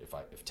back there.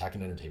 If tech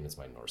and entertainment's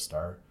my North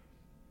Star,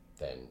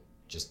 then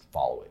just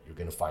follow it. You're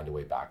going to find a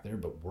way back there,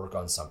 but work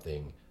on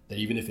something that,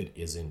 even if it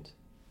isn't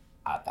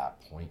at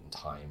that point in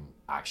time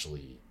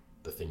actually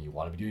the thing you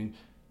want to be doing,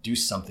 do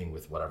something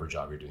with whatever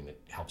job you're doing that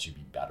helps you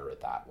be better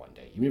at that one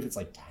day. Even if it's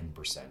like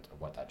 10% of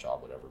what that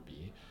job would ever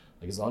be.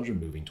 Like, as long as you're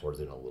moving towards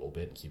it a little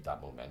bit and keep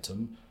that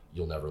momentum,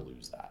 you'll never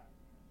lose that.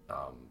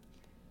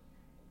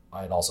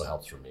 It also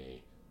helps for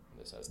me, and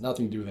this has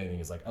nothing to do with anything,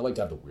 is like I like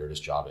to have the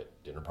weirdest job at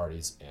dinner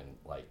parties, and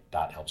like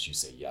that helps you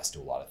say yes to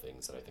a lot of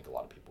things that I think a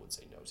lot of people would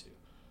say no to.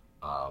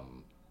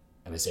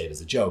 And I say it as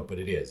a joke, but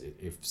it is.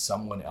 If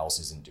someone else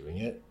isn't doing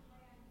it,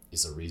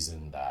 it's a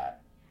reason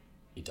that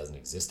it doesn't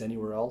exist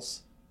anywhere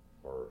else,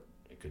 or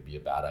it could be a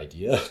bad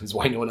idea is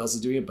why no one else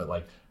is doing it. But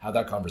like, have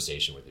that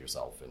conversation with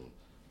yourself. And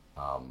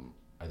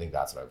I think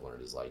that's what I've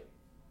learned is like,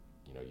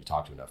 you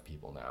talk to enough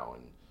people now,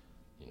 and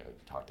you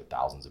talk to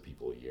thousands of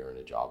people a year in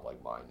a job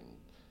like mine, and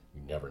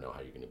you never know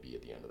how you're going to be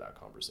at the end of that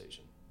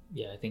conversation.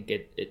 Yeah, I think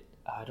it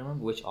I don't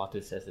remember which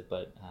author says it,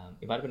 but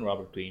it might have been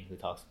Robert Greene, who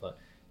talks about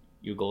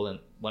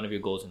one of your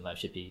goals in life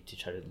should be to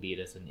try to lead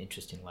as an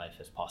interesting life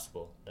as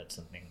possible. That's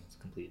something that's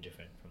completely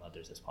different from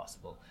others as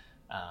possible.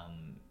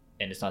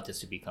 and it's not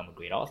just to become a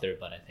great author,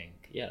 but I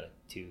think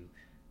to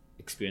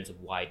experience a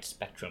wide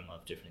spectrum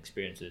of different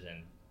experiences,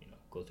 and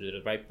go through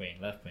the right brain,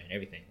 left brain,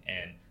 everything.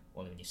 And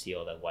only when you see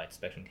all that wide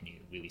spectrum can you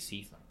really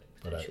see something.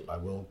 But I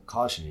will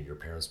caution you: your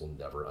parents will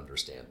never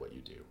understand what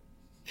you do.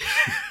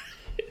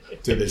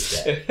 To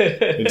this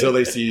day, until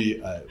they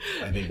see.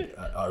 I think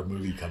our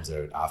movie comes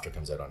out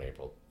on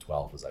April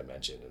 12th, as I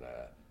mentioned, and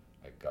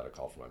I got a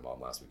call from my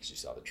mom last week. She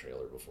saw the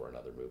trailer before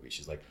another movie.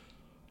 She's like,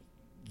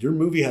 "Your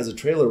movie has a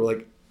trailer." We're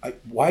like,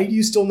 "Why do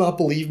you still not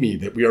believe me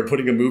that we are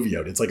putting a movie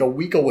out? It's like a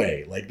week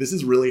away. Like, this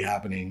is really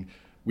happening.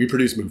 We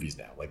produce movies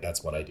now. Like,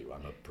 that's what I do.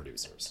 I'm a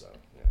producer." So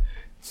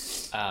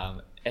yeah.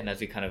 And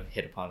as we kind of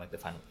hit upon like the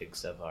final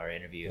pigs of our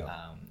interview,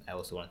 I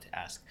also wanted to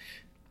ask,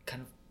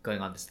 kind of going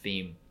on this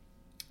theme.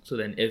 So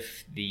then,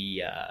 if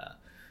the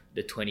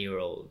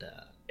 20-year-old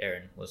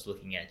Aaron was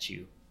looking at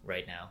you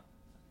right now,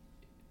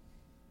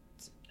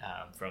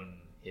 from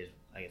his,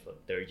 I guess,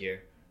 third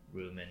year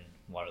room in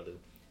Waterloo,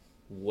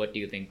 what do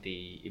you think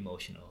the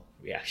emotional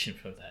reaction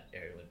from that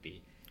Aaron would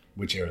be?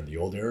 Which Aaron? The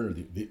old Aaron, or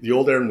the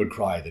old Aaron would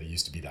cry that he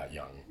used to be that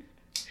young?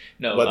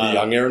 No, what the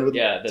young Aaron would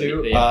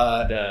do?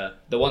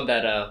 The one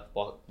that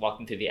walked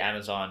into the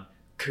Amazon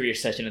career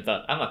session and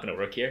thought, I'm not going to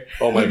work here.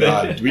 Oh my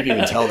God, we didn't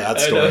even tell that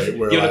story. Do you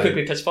want to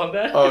quickly touch upon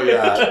that? Oh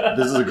yeah,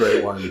 this is a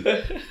great one.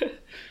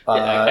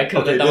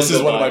 Okay, this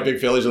is one of my big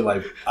failures in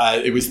life.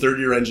 It was third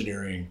year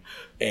engineering,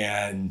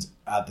 and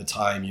at the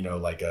time,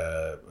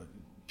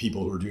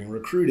 people who were doing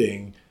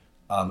recruiting,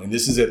 and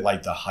this is at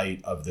like the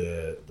height of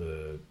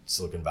the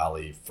Silicon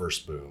Valley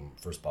first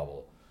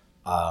bubble,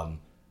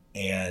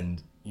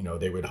 and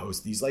they would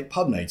host these like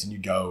pub nights, and you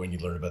go and you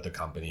learn about the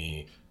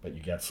company, but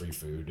you get free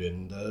food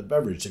and a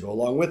beverage to go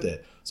along with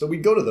it. So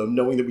we'd go to them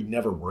knowing that we'd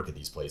never work at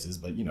these places,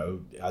 but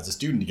as a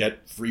student to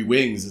get free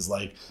wings is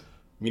like,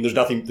 I mean,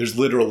 there's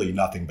literally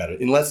nothing better,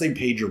 unless they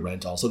paid your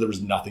rent also, there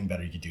was nothing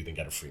better you could do than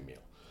get a free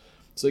meal.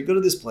 So I go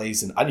to this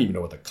place, and I didn't even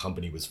know what the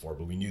company was for,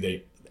 but we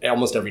knew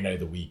almost every night of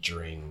the week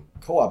during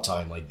co-op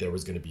time, like there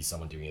was going to be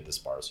someone doing it at this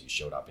bar. So you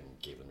showed up and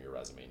gave them your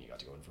resume and you got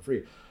to go in for free.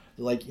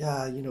 They're like,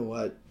 yeah, you know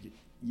what?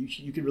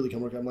 You could really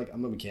come work. I'm like,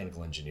 I'm a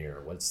mechanical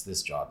engineer. What's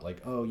this job?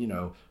 Like, oh, we're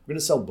going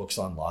to sell books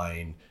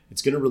online.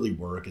 It's going to really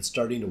work. It's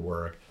starting to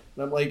work.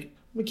 And I'm like,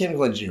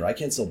 mechanical engineer. I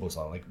can't sell books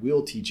online. Like,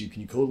 we'll teach you.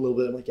 Can you code a little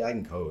bit? I'm like, yeah, I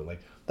can code.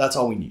 Like, that's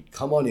all we need.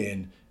 Come on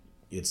in.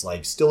 It's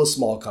like still a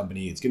small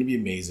company. It's going to be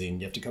amazing.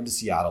 You have to come to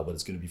Seattle, but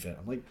it's going to be fun.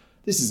 I'm like,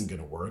 this isn't going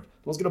to work.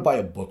 I was going to buy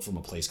a book from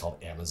a place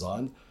called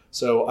Amazon.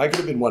 So I could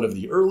have been one of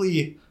the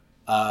early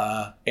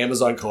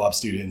Amazon co-op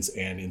students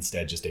and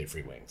instead just ate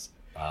free wings.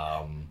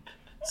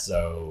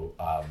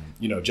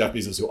 Jeff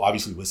Bezos, who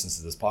obviously listens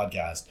to this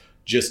podcast,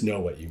 just know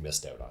what you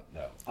missed out on.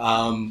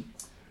 No.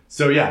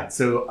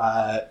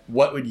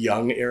 What would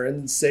young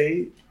Aaron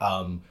say?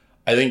 I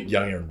think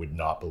young Aaron would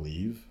not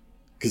believe,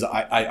 because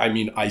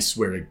I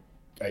swear,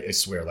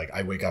 like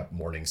I wake up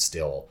mornings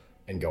still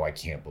and go, I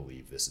can't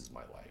believe this is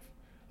my life.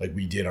 Like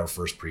we did our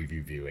first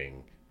preview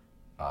viewing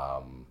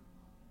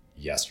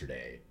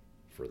yesterday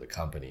for the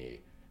company,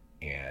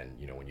 and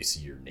when you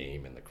see your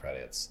name in the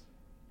credits,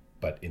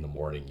 but in the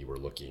morning you were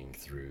looking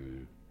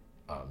through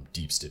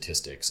deep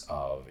statistics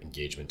of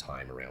engagement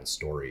time around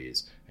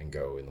stories, and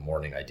go, in the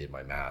morning I did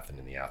my math and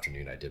in the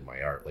afternoon I did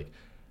my art,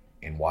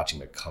 and watching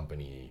the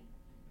company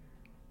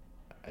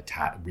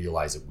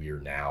realize that we're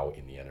now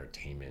in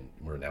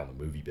the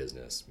movie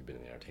business. We've been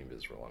in the entertainment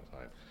business for a long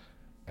time.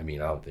 I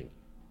mean, I don't think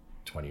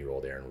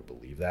 20-year-old Aaron would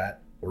believe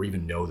that, or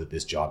even know that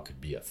this job could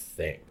be a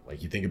thing.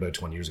 Like you think about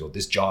 20 years ago,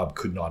 this job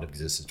could not have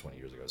existed 20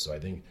 years ago. So I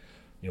think,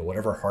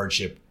 whatever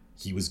hardship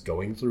he was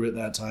going through at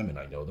that time, and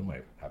I know them,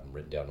 I have them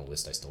written down on a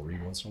list I still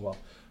read once in a while,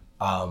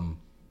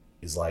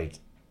 is like,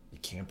 you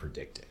can't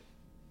predict it.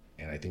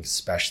 And I think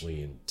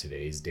especially in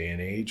today's day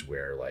and age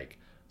where like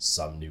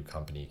some new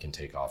company can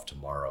take off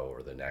tomorrow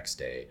or the next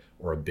day,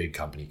 or a big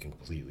company can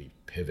completely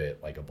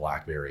pivot like a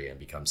BlackBerry and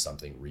become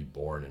something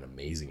reborn and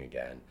amazing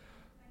again.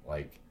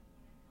 Like,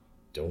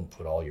 don't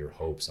put all your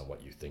hopes on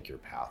what you think your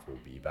path will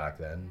be back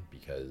then,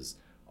 because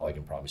all I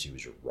can promise you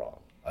is you're wrong.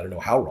 I don't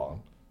know how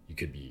wrong. You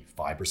could be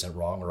 5%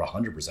 wrong or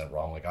 100%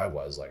 wrong like I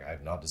was. Like, I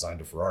have not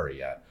designed a Ferrari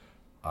yet.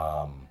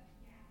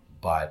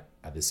 But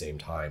at the same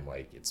time,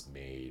 like it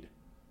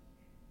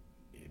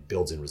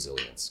builds in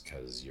resilience,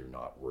 because you're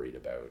not worried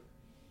about,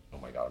 oh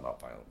my God, I'm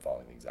not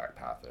following the exact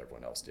path that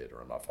everyone else did,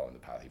 or I'm not following the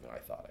path even I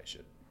thought I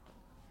should.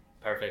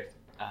 Perfect.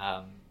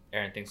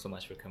 Aaron, thanks so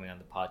much for coming on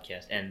the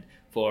podcast. And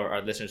for our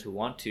listeners who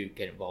want to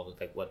get involved with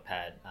like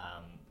Wattpad,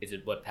 is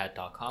it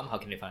wattpad.com? How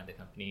can they find the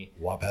company?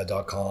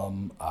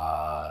 Wattpad.com.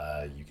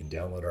 You can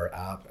download our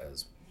app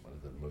as one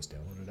of the most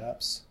downloaded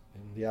apps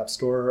in the App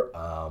Store.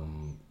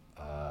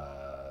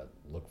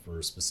 Look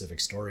for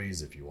specific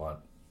stories. If you want,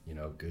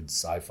 good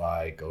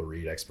sci-fi, go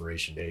read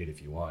Expiration Date.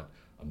 If you want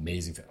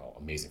amazing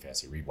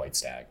fantasy, read White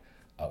Stag,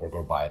 or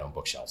go buy it on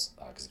bookshelves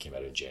because it came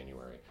out in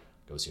January.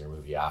 Go see our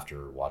movie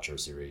after, watch our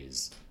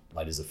series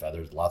Light as a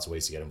Feather. Lots of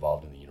ways to get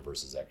involved in the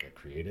universes that get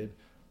created.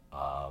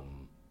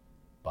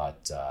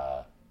 But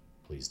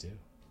please do.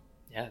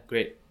 Yeah,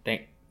 great.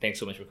 Thanks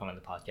so much for coming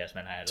on the podcast,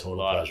 man. I had Total a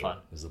lot pleasure. of fun.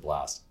 It was a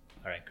blast.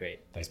 All right, great.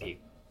 Thanks, Thank man.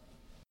 you.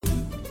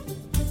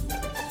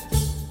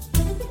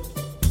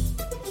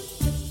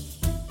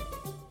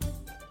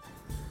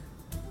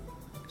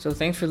 So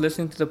thanks for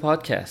listening to the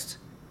podcast.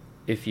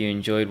 If you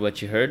enjoyed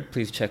what you heard,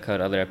 please check out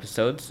other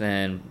episodes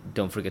and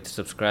don't forget to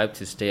subscribe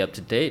to stay up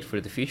to date for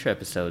the future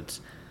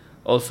episodes.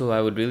 Also,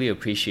 I would really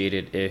appreciate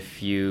it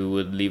if you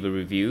would leave a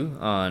review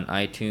on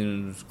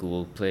iTunes,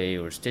 Google Play,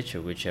 or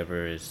Stitcher,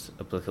 whichever is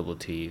applicable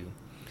to you.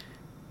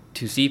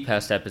 To see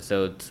past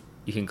episodes,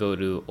 you can go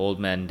to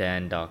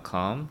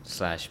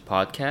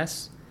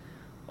oldmandan.com/podcasts.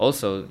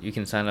 Also, you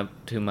can sign up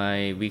to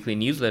my weekly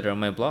newsletter on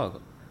my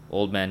blog,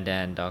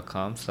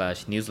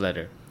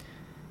 oldmandan.com/newsletter.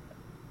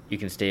 You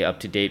can stay up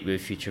to date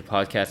with future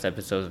podcast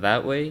episodes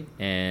that way,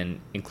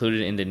 and included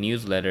in the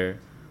newsletter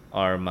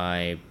are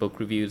my book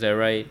reviews I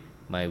write,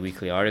 my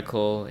weekly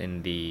article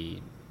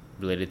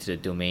related to the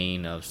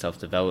domain of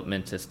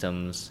self-development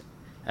systems,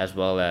 as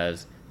well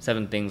as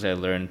 7 things I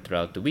learned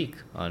throughout the week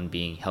on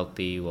being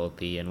healthy,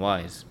 wealthy, and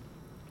wise.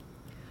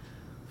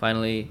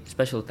 Finally,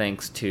 special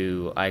thanks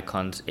to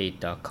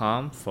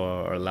icons8.com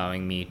for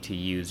allowing me to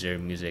use their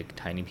music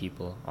Tiny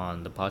People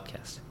on the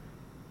podcast.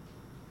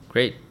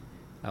 Great.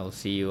 I will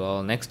see you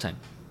all next time.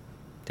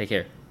 Take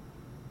care.